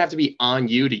 It doesn't have to be on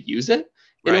you to use it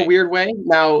in a Right. weird way.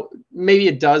 Now, maybe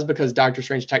it does because Doctor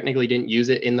Strange technically didn't use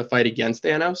it in the fight against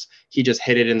Thanos. He just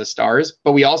hid it in the stars.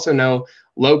 But we also know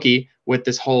Loki, with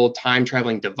this whole time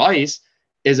traveling device,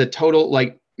 is a total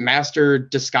like master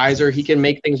disguiser. He can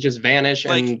make things just vanish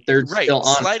Like, and they're right. still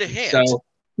on Sleight of him. hand. So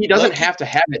he doesn't Loki. have to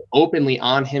have it openly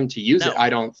on him to use it, No. I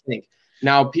don't think.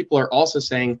 Now, people are also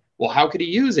saying, well, how could he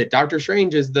use it? Doctor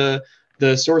Strange is the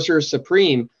Sorcerer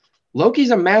Supreme. Loki's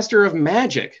a master of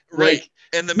magic. Right. Like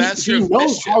And the master he of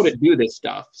knows how to mischief. do this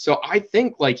stuff. So I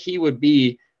think like he would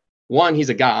be one, he's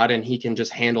a god and he can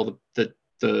just handle the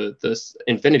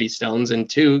Infinity Stones, and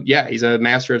two, yeah, he's a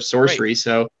master of Right. sorcery.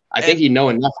 So I think And he know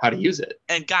enough how to use it.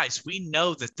 and guys, we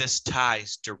know that this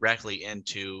ties directly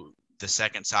into the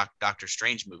second Doctor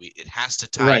Strange movie. It has to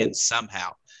tie Right, in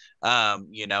somehow.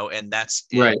 And that's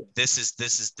it. right. This is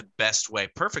the best way,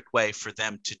 perfect way for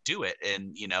them to do it.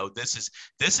 And this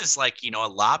is like a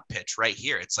lob pitch right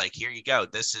here. It's like, here you go.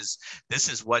 This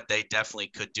is what they definitely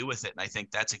could do with it. And I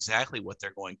think that's exactly what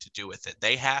they're going to do with it.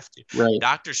 They have to. Right.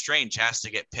 Doctor Strange has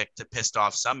to get pissed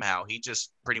off somehow. He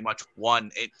just pretty much won,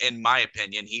 in my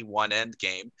opinion. He won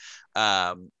Endgame,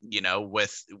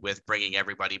 with bringing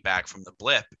everybody back from the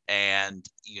blip, and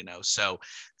so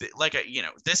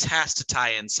this has to tie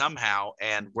in somehow,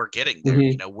 and we're getting there.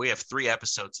 Hmm. We have 3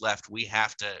 episodes left. We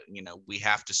have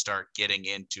to start getting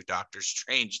into Doctor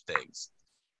Strange things.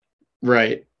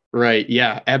 Right. Right.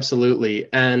 Yeah, absolutely.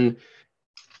 And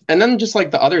then just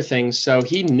like the other things, so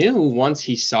he knew once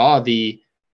he saw the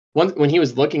one when he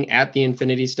was looking at the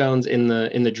Infinity Stones in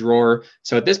the drawer.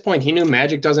 So at this point, he knew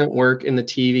magic doesn't work in the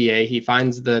TVA. He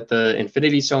finds that the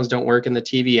Infinity Stones don't work in the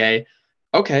TVA.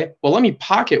 Okay, well let me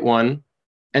pocket one,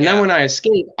 and then Yeah. when I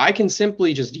escape, I can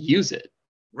simply just use it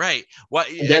Right. Well,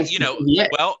 against the TVA.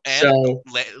 well, and So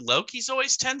Loki's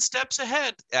always 10 steps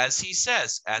ahead, as he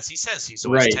says. He's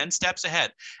always right, 10 steps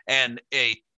ahead. And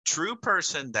a true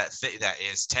person that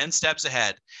is 10 steps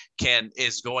ahead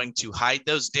is going to hide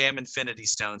those damn Infinity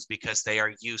Stones because they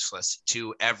are useless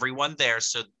to everyone there,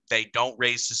 so they don't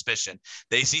raise suspicion.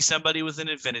 They see somebody with an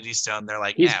Infinity Stone, they're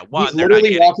like, he's one, they're not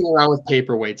literally getting. walking around with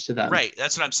paperweights to them. Right.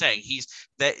 That's what I'm saying. He's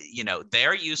that,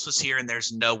 they're useless here, and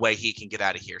there's no way he can get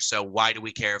out of here. So why do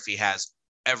we care if he has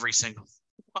every single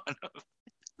one?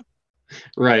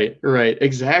 Right, right,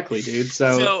 exactly, dude.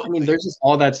 So, So I mean, there's just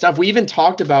all that stuff. We even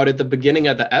talked about at the beginning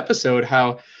of the episode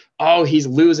how, oh, he's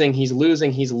losing, he's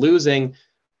losing, he's losing.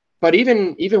 But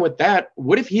even with that,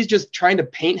 what if he's just trying to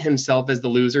paint himself as the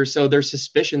loser so their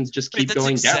suspicions just right, keep that's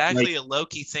going down? Like, exactly a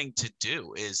Loki thing to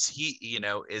do.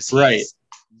 right, He's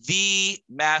the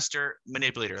master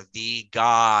manipulator, the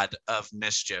god of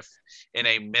mischief in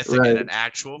right, an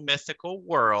actual mythical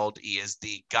world. He is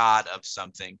the god of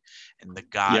something, and the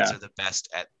gods yeah, are the best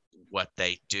at what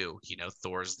they do.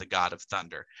 Thor's the god of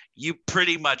thunder. You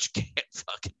pretty much can't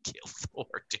fucking kill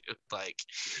Thor, dude.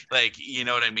 Like you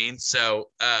know what I mean?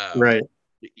 So right.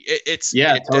 Yeah,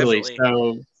 it totally. definitely.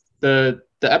 So the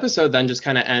episode then just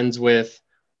kind of ends with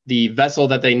the vessel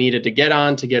that they needed to get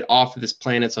on to get off of this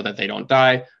planet so that they don't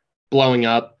die, blowing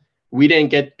up. We didn't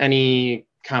get any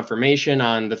confirmation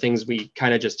on the things we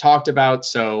kind of just talked about,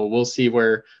 so we'll see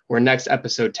where next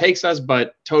episode takes us,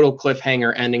 but total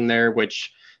cliffhanger ending there,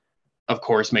 which of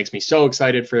course makes me so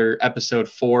excited for episode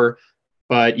 4.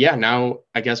 But yeah, now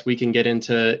I guess we can get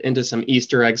into some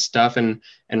Easter egg stuff and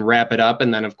wrap it up,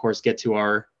 and then of course get to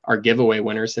our giveaway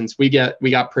winner, since we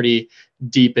got pretty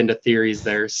deep into theories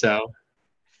there. So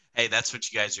Hey, that's what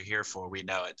you guys are here for. We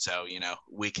know it. So,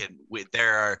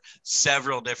 there are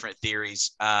several different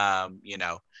theories. We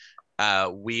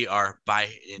are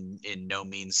in no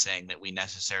means saying that we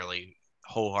necessarily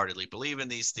wholeheartedly believe in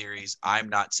these theories. I'm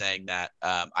not saying that.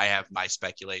 I have my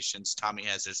speculations. Tommy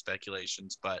has his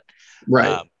speculations, but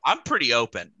right, I'm pretty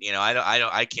open.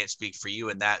 I can't speak for you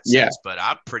in that yeah, sense, but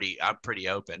I'm pretty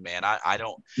open, man. I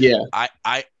don't, yeah,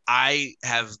 I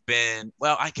have been,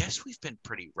 well, I guess we've been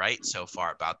pretty right so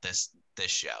far about this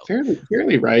show.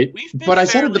 fairly right. We've been But I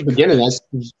said at the fairly beginning,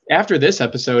 correct. after this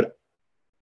episode,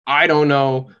 I don't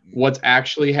know what's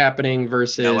actually happening No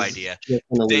versus idea. just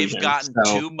an They've illusion. gotten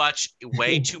So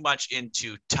way too much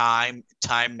into time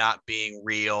not being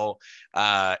real,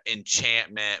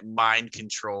 enchantment, mind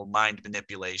control, mind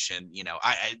manipulation.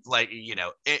 I like,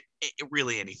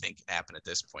 really anything can happen at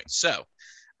this point. So,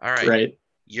 all right, right.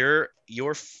 your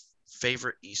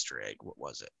favorite Easter egg, what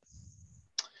was it?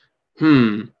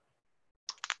 Hmm.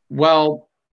 Well,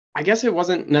 I guess it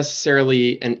wasn't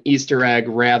necessarily an Easter egg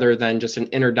rather than just an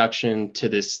introduction to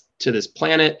this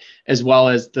planet, as well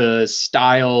as the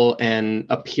style and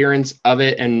appearance of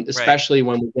it, and Right. especially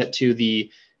when we get to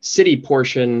the city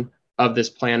portion of this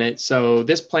planet. So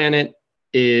this planet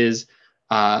is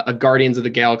a Guardians of the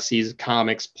Galaxy's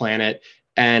comics planet,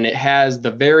 and it has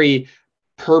the very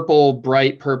purple,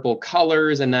 bright purple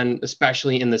colors, and then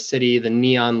especially in the city, the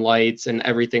neon lights and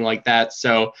everything like that.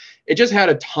 So it just had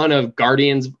a ton of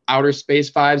Guardians outer space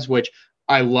vibes, which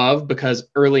I love because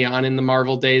early on in the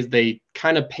Marvel days, they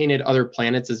kind of painted other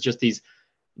planets as just these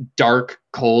dark,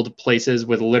 cold places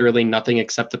with literally nothing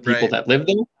except the people Right. that live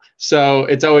there. So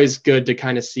it's always good to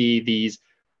kind of see these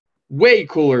way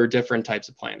cooler, different types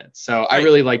of planets. So I Right.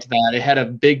 really liked that. It had a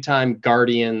big time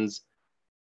Guardians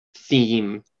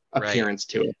theme Right. appearance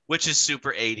to it. Which is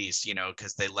super 80s,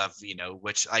 because they love,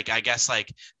 which, like, I guess, like,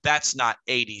 that's not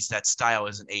 80s. That style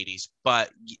isn't 80s,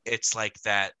 but it's like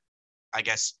that, I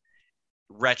guess,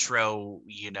 retro,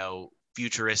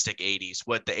 futuristic 80s,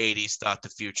 what the 80s thought the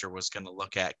future was going to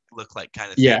look like,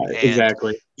 kind of Yeah, thing. And,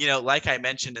 exactly. like I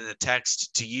mentioned in the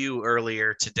text to you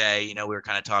earlier today, we were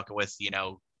kind of talking with,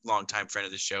 longtime friend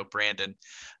of the show, Brandon.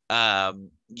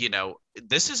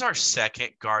 This is our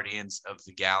second Guardians of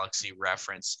the Galaxy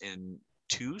reference in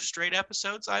two straight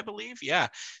episodes, I believe. Yeah,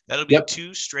 that'll be Yep.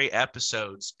 two straight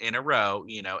episodes in a row.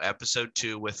 Episode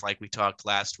 2 with, like we talked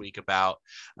last week about,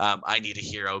 I Need a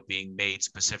Hero being made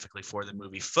specifically for the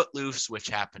movie Footloose, which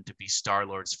happened to be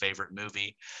Star-Lord's favorite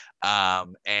movie.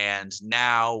 And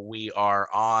now we are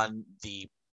on the,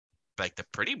 like, the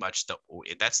pretty much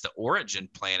that's the origin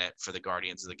planet for the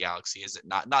Guardians of the Galaxy, is it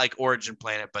not? Not like origin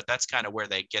planet, but that's kind of where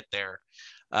they get their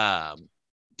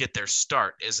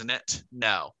start, isn't it?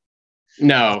 No. What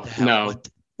No, the hell? no,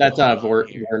 that's Hold on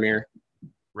here. Vormir.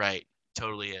 Right.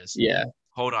 Totally is. Yeah.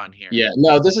 Hold on here. Yeah,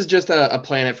 no, this is just a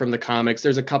planet from the comics.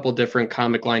 There's a couple different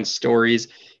comic line stories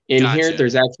in here. Gotcha.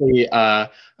 There's actually a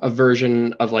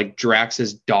version of like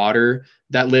Drax's daughter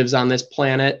that lives on this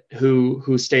planet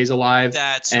who stays alive,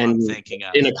 That's who I'm and thinking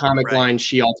of. in a comic Right. line,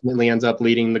 she ultimately ends up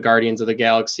leading the Guardians of the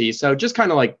Galaxy. So just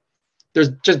kind of like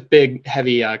there's just big,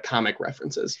 heavy comic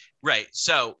references. Right.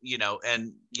 So,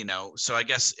 so I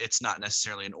guess it's not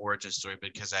necessarily an origin story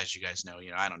because, as you guys know,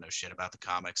 I don't know shit about the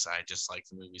comics. I just like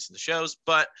the movies and the shows,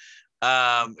 but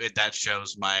that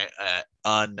shows my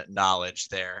unknowledge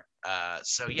there.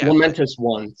 So yeah, but Lamentus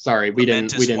one. Sorry, we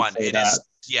Lamentus didn't one. say It that. is,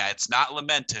 yeah, it's not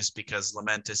Lamentus because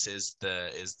Lamentus is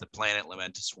the planet.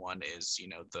 Lamentus one is,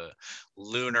 the The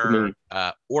lunar moon.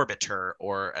 orbiter,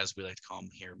 or as we like to call them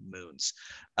here, moons.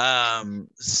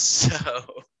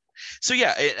 So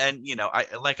yeah, and you know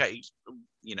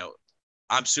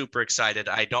I'm super excited.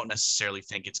 I don't necessarily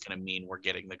think it's going to mean we're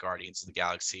getting the Guardians of the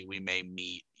Galaxy. We may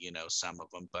meet, some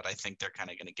of them, but I think they're kind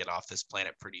of going to get off this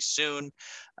planet pretty soon.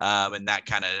 And that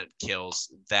kind of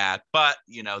kills that. But,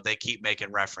 they keep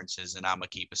making references, and I'm going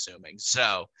to keep assuming.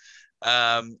 So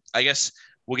I guess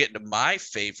we'll get into my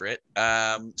favorite.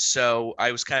 So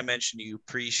I was kind of mentioning to you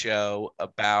pre-show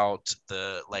about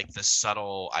the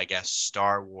subtle, I guess,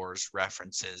 Star Wars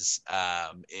references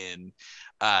in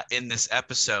this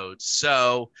episode.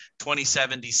 So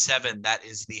 2077, that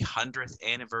is the 100th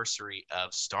anniversary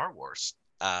of Star Wars.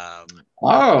 Oh,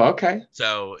 okay.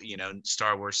 So,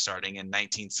 Star Wars starting in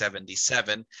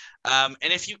 1977. And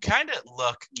if you kind of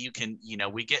look, you can,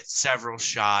 we get several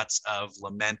shots of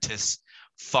Lamentus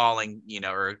falling,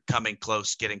 or coming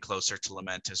close, getting closer to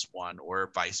Lamentus 1,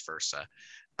 or vice versa.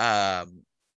 Lamentus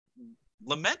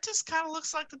kind of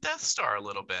looks like the Death Star a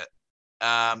little bit.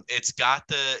 It's got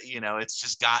it's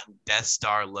just got Death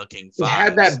Star looking It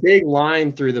had vibes. that big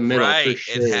line through the middle for Right. It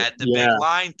sure. had the big Yeah.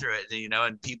 line through it,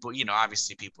 and people,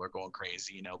 obviously people are going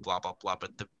crazy, blah, blah, blah.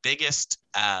 But the biggest,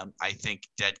 I think,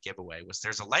 dead giveaway was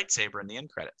there's a lightsaber in the end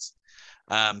credits.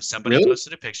 Somebody Really?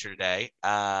 posted a picture today,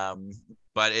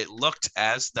 but it looked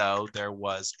as though there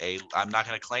was I'm not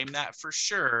going to claim that for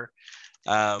sure,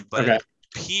 but Okay. it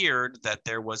appeared that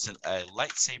there was a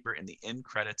lightsaber in the end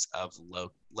credits of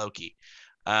Loki.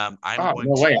 I'm Oh, going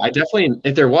no way. to I definitely,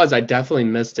 if there was, I definitely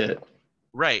missed it.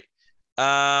 Right.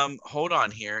 Hold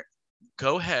on here.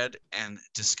 Go ahead and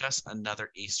discuss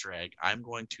another Easter egg. I'm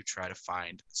going to try to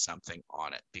find something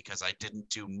on it because I didn't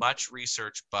do much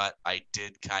research, but I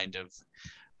did I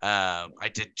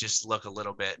did just look a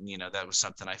little bit, and that was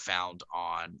something I found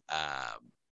on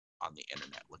the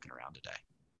internet looking around today.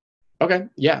 Okay.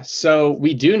 Yeah. So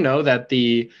we do know that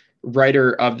the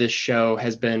writer of this show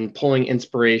has been pulling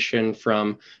inspiration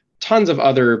from tons of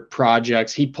other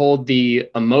projects. He pulled the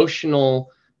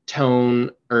emotional tone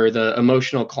or the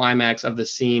emotional climax of the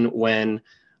scene when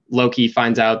Loki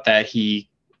finds out that he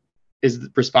is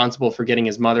responsible for getting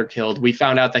his mother killed. We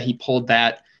found out that he pulled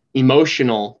that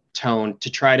emotional tone to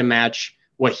try to match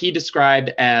what he described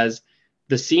as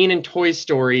the scene in Toy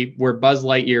Story where Buzz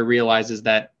Lightyear realizes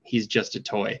that he's just a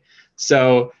toy.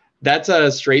 So that's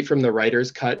a straight from the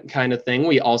writer's cut kind of thing.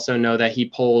 We also know that he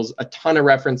pulls a ton of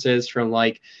references from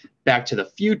like Back to the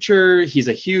Future. He's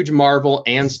a huge Marvel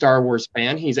and Star Wars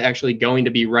fan. He's actually going to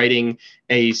be writing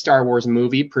a Star Wars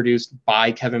movie produced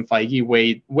by Kevin Feige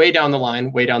way down the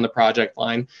line, way down the project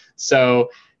line.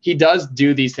 So he does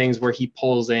do these things where he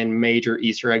pulls in major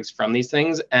Easter eggs from these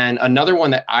things. And another one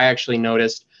that I actually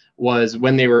noticed was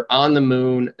when they were on the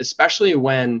moon, especially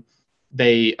when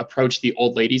they approached the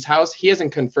old lady's house. He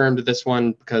hasn't confirmed this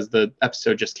one because the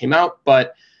episode just came out,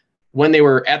 but when they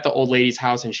were at the old lady's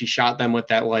house and she shot them with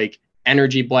that like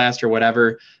energy blast or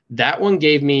whatever, that one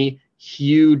gave me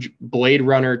huge Blade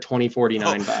Runner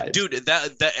 2049 vibes. Dude,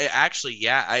 that actually,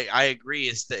 yeah, I agree.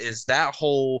 Is that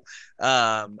whole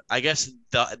I guess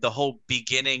the whole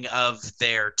beginning of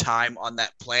their time on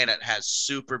that planet has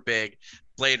super big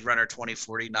Blade Runner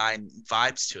 2049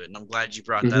 vibes to it, and I'm glad you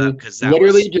brought that up because that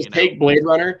literally was, just take Blade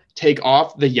Runner, take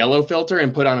off the yellow filter,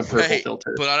 and put on a purple right,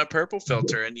 filter. put on a purple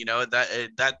filter, and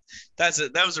that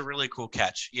was a really cool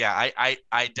catch. Yeah,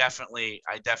 I definitely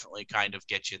kind of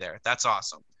get you there. That's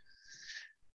awesome.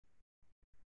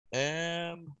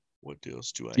 What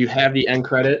else do I? Do you have the end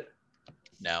credit?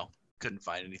 No, couldn't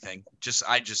find anything.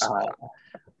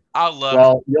 I love.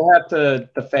 Well, you'll have to,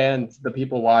 the fans, the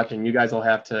people watching, you guys will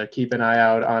have to keep an eye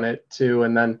out on it too,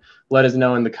 and then let us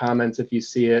know in the comments if you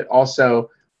see it. Also,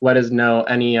 let us know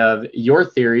any of your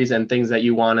theories and things that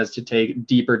you want us to take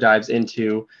deeper dives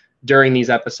into during these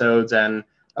episodes. And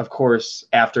of course,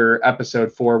 after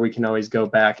episode 4, we can always go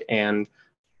back and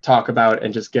talk about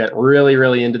and just get really,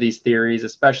 really into these theories,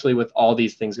 especially with all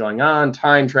these things going on: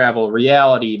 time travel,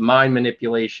 reality, mind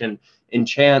manipulation,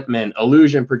 enchantment,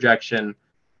 illusion projection.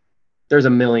 There's a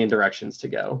million directions to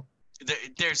go.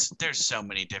 There's so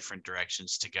many different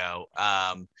directions to go.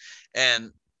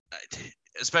 And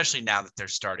especially now that they're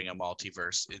starting a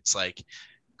multiverse, it's like,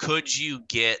 could you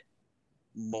get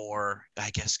more, I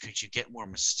guess, could you get more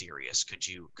mysterious? Could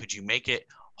you make it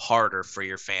harder for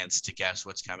your fans to guess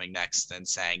what's coming next than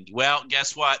saying, well,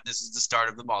 guess what? This is the start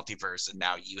of the multiverse, and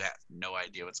now you have no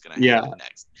idea what's going to happen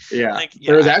next. Yeah. Like,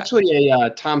 there was actually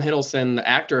a Tom Hiddleston, the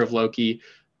actor of Loki,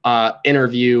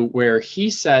 interview where he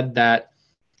said that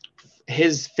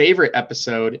his favorite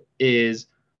episode is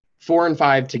 4 and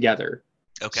 5 together.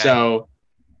 Okay. So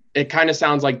it kind of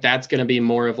sounds like that's going to be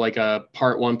more of like a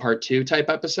part 1, part 2 type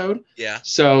episode. Yeah.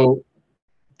 So,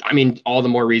 I mean, all the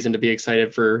more reason to be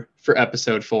excited for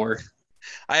episode 4.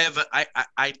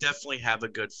 I definitely have a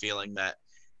good feeling that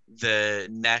the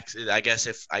next, I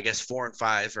guess 4 and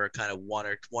 5 are kind of one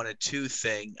or two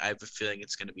thing. I have a feeling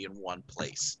it's going to be in one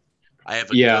place. I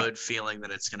have a good feeling that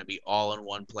it's going to be all in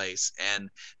one place, and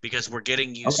because we're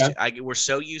getting used to, we're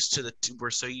so used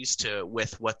to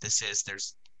with what this is.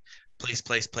 There's place.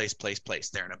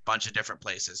 They're in a bunch of different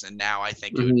places, and now I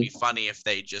think it would be funny if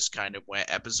they just kind of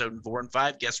went episode 4 and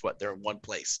 5. Guess what? They're in one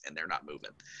place and they're not moving.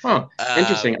 Huh.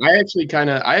 Interesting. I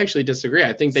actually disagree.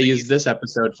 I think they used this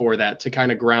episode for that, to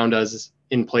kind of ground us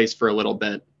in place for a little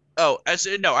bit. Oh,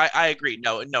 I agree.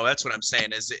 No, that's what I'm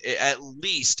saying is at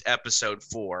least episode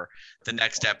 4, the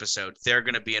next episode, they're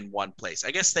going to be in one place.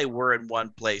 I guess they were in one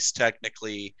place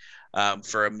technically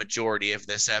for a majority of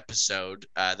this episode.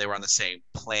 They were on the same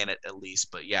planet at least.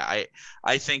 But yeah,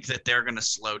 I think that they're going to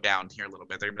slow down here a little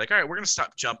bit. They're going to be like, all right, we're going to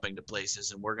stop jumping to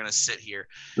places and we're going to sit here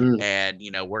and,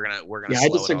 we're going to slow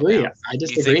it all down. I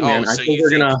disagree, man. I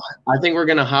think we're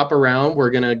going to hop around. We're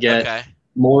going to get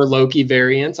more Loki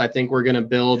variants. I think we're going to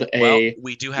build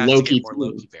we do have Loki to get more team.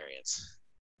 Loki variants.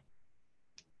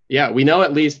 Yeah, we know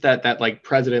at least that like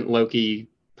President Loki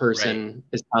person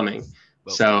is coming.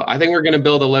 Loki. So I think we're going to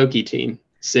build a Loki team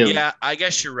soon. Yeah, I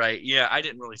guess you're right. Yeah, I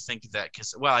didn't really think of that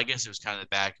because, well, I guess it was kind of the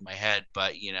back of my head,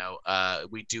 but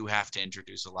we do have to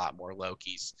introduce a lot more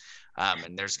Lokis,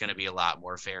 and there's going to be a lot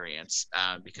more variants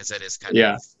because that is kind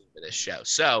of this show.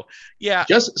 So yeah,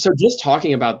 just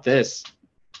talking about this,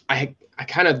 I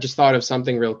kind of just thought of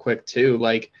something real quick too.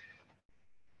 Like,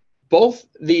 both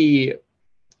the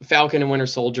Falcon and Winter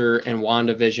Soldier and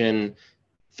WandaVision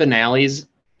finales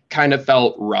kind of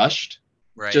felt rushed.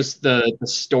 Right. Just the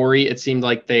story, it seemed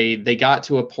like they got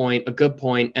to a good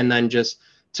point, and then just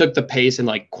took the pace and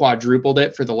like quadrupled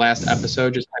it for the last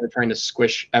episode, just kind of trying to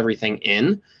squish everything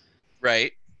in.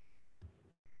 Right.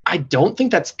 I don't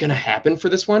think that's going to happen for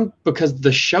this one because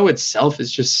the show itself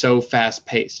is just so fast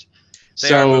paced.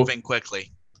 They are moving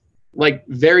quickly. Like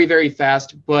very, very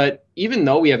fast. But even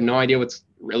though we have no idea what's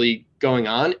really going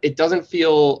on, it doesn't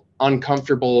feel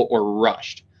uncomfortable or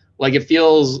rushed. Like it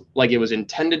feels like it was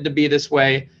intended to be this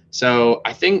way. So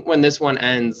I think when this one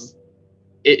ends,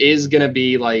 it is going to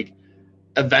be like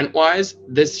event wise,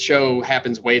 this show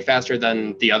happens way faster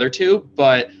than the other two,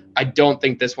 but I don't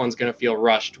think this one's going to feel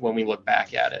rushed when we look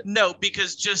back at it. No,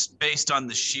 because just based on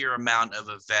the sheer amount of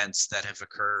events that have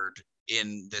occurred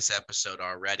in this episode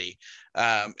already,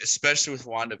 especially with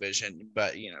WandaVision.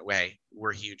 But hey,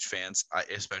 we're huge fans.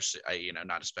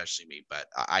 Not especially me, but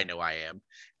I know I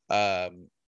am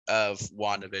of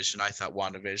WandaVision. I thought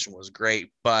WandaVision was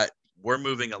great, but we're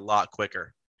moving a lot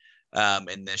quicker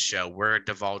in this show. We're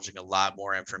divulging a lot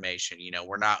more information.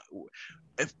 We're not.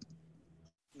 If,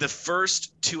 the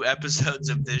first 2 episodes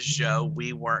of this show,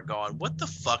 we weren't going, what the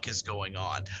fuck is going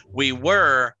on? We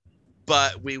were,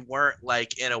 but we weren't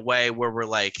like in a way where we're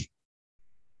like,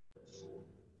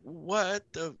 what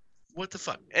the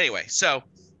fuck? Anyway, so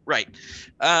right.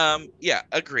 Yeah,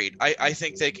 agreed. I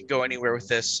think they could go anywhere with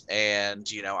this, and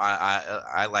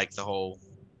I like the whole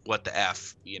what the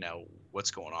F,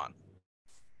 what's going on.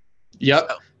 Yep.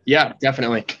 So, yeah,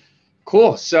 definitely.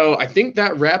 Cool. So I think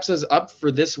that wraps us up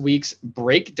for this week's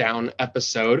breakdown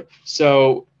episode.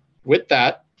 So with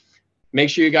that, make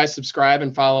sure you guys subscribe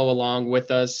and follow along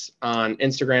with us on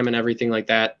Instagram and everything like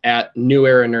that at New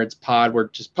Era Nerds Pod. We're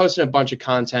just posting a bunch of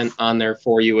content on there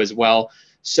for you as well.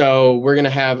 So we're going to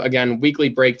have, again, weekly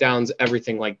breakdowns,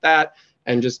 everything like that,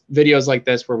 and just videos like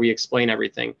this where we explain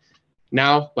everything.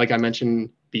 Now, like I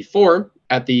mentioned before,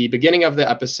 at the beginning of the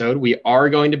episode, we are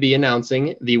going to be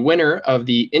announcing the winner of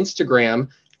the Instagram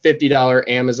 $50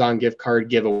 Amazon gift card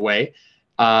giveaway.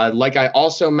 Like I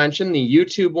also mentioned, the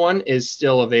YouTube one is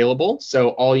still available. So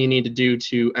all you need to do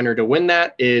to enter to win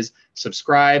that is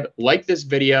subscribe, like this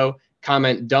video,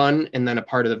 comment done, and then a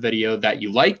part of the video that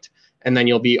you liked. And then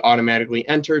you'll be automatically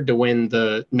entered to win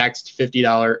the next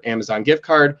 $50 Amazon gift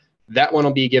card. That one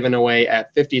will be given away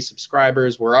at 50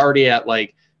 subscribers. We're already at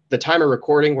like the time of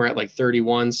recording, we're at like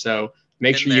 31. So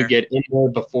make sure you get in there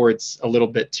before it's a little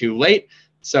bit too late.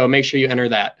 So make sure you enter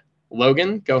that.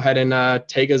 Logan, go ahead and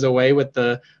take us away with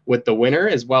the winner,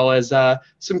 as well as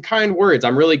some kind words.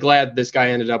 I'm really glad this guy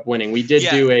ended up winning. We did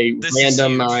do a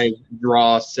randomized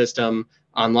draw system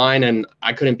online, and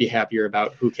I couldn't be happier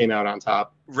about who came out on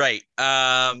top. Right.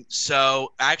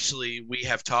 So actually, we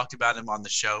have talked about him on the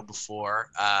show before,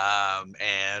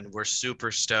 and we're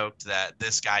super stoked that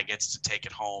this guy gets to take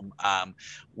it home.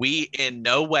 We in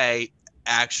no way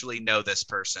actually know this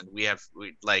person.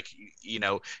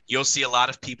 You'll see a lot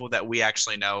of people that we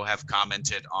actually know have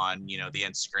commented on, the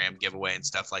Instagram giveaway and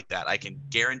stuff like that. I can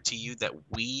guarantee you that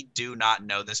we do not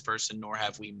know this person, nor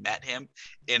have we met him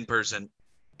in person.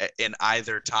 In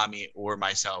either Tommy or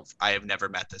myself, I have never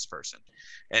met this person,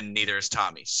 and neither is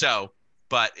Tommy. So,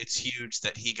 but it's huge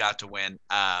that he got to win.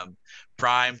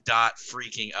 Prime dot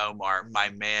freaking Omar, my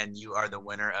man, you are the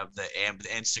winner of the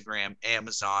Instagram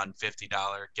Amazon $50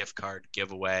 gift card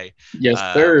giveaway. Yes,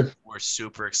 sir. We're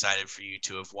super excited for you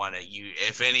to have won it.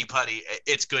 If anybody,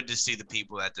 it's good to see the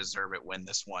people that deserve it win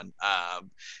this one.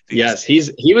 Yes,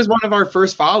 he was one of our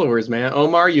first followers, man.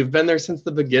 Omar, you've been there since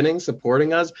the beginning,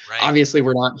 supporting us. Right. Obviously,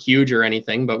 we're not huge or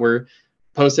anything, but we're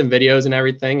posting videos and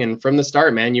everything. And from the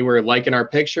start, man, you were liking our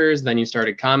pictures, then you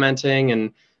started commenting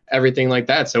and everything like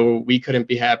that. So we couldn't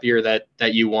be happier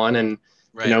that you won. And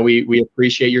right. We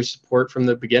appreciate your support from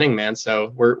the beginning, man.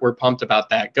 So we're pumped about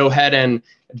that. Go ahead and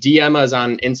DM us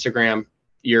on Instagram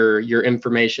your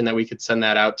information that we could send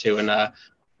that out to, and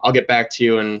I'll get back to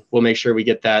you, and we'll make sure we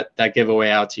get that giveaway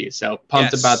out to you. So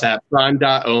pumped about that.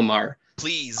 Prime.Omar.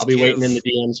 Please, I'll be waiting in the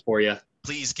DMs for you.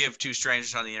 Please give 2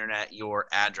 strangers on the internet your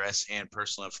address and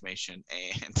personal information,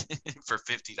 and for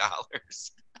 $50.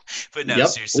 But no,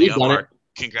 seriously, Omar,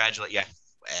 congratulate.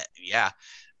 Yeah.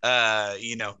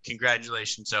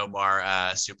 Congratulations,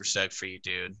 Omar. Super stoked for you,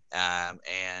 dude.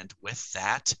 And with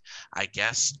that, I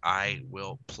guess I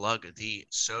will plug the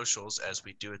socials as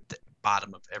we do at the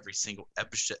bottom of every single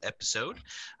episode.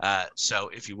 So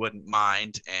if you wouldn't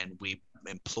mind, and we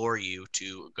implore you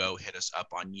to go hit us up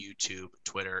on YouTube,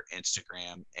 Twitter,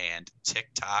 Instagram, and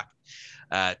TikTok.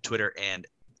 Twitter and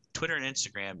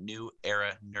Instagram, New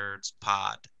Era Nerds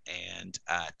Pod, and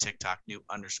TikTok,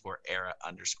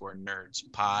 new_era_nerds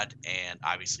pod, and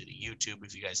obviously the YouTube.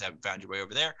 If you guys haven't found your way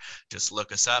over there, just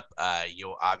look us up.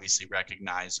 You'll obviously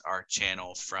recognize our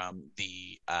channel from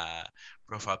the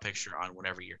profile picture on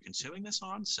whatever you're consuming this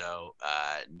on, so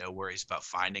no worries about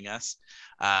finding us.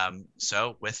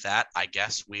 So with that, I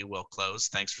guess we will close.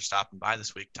 Thanks for stopping by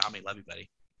this week, Tommy. Love you,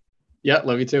 buddy. Yeah,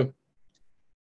 love you too.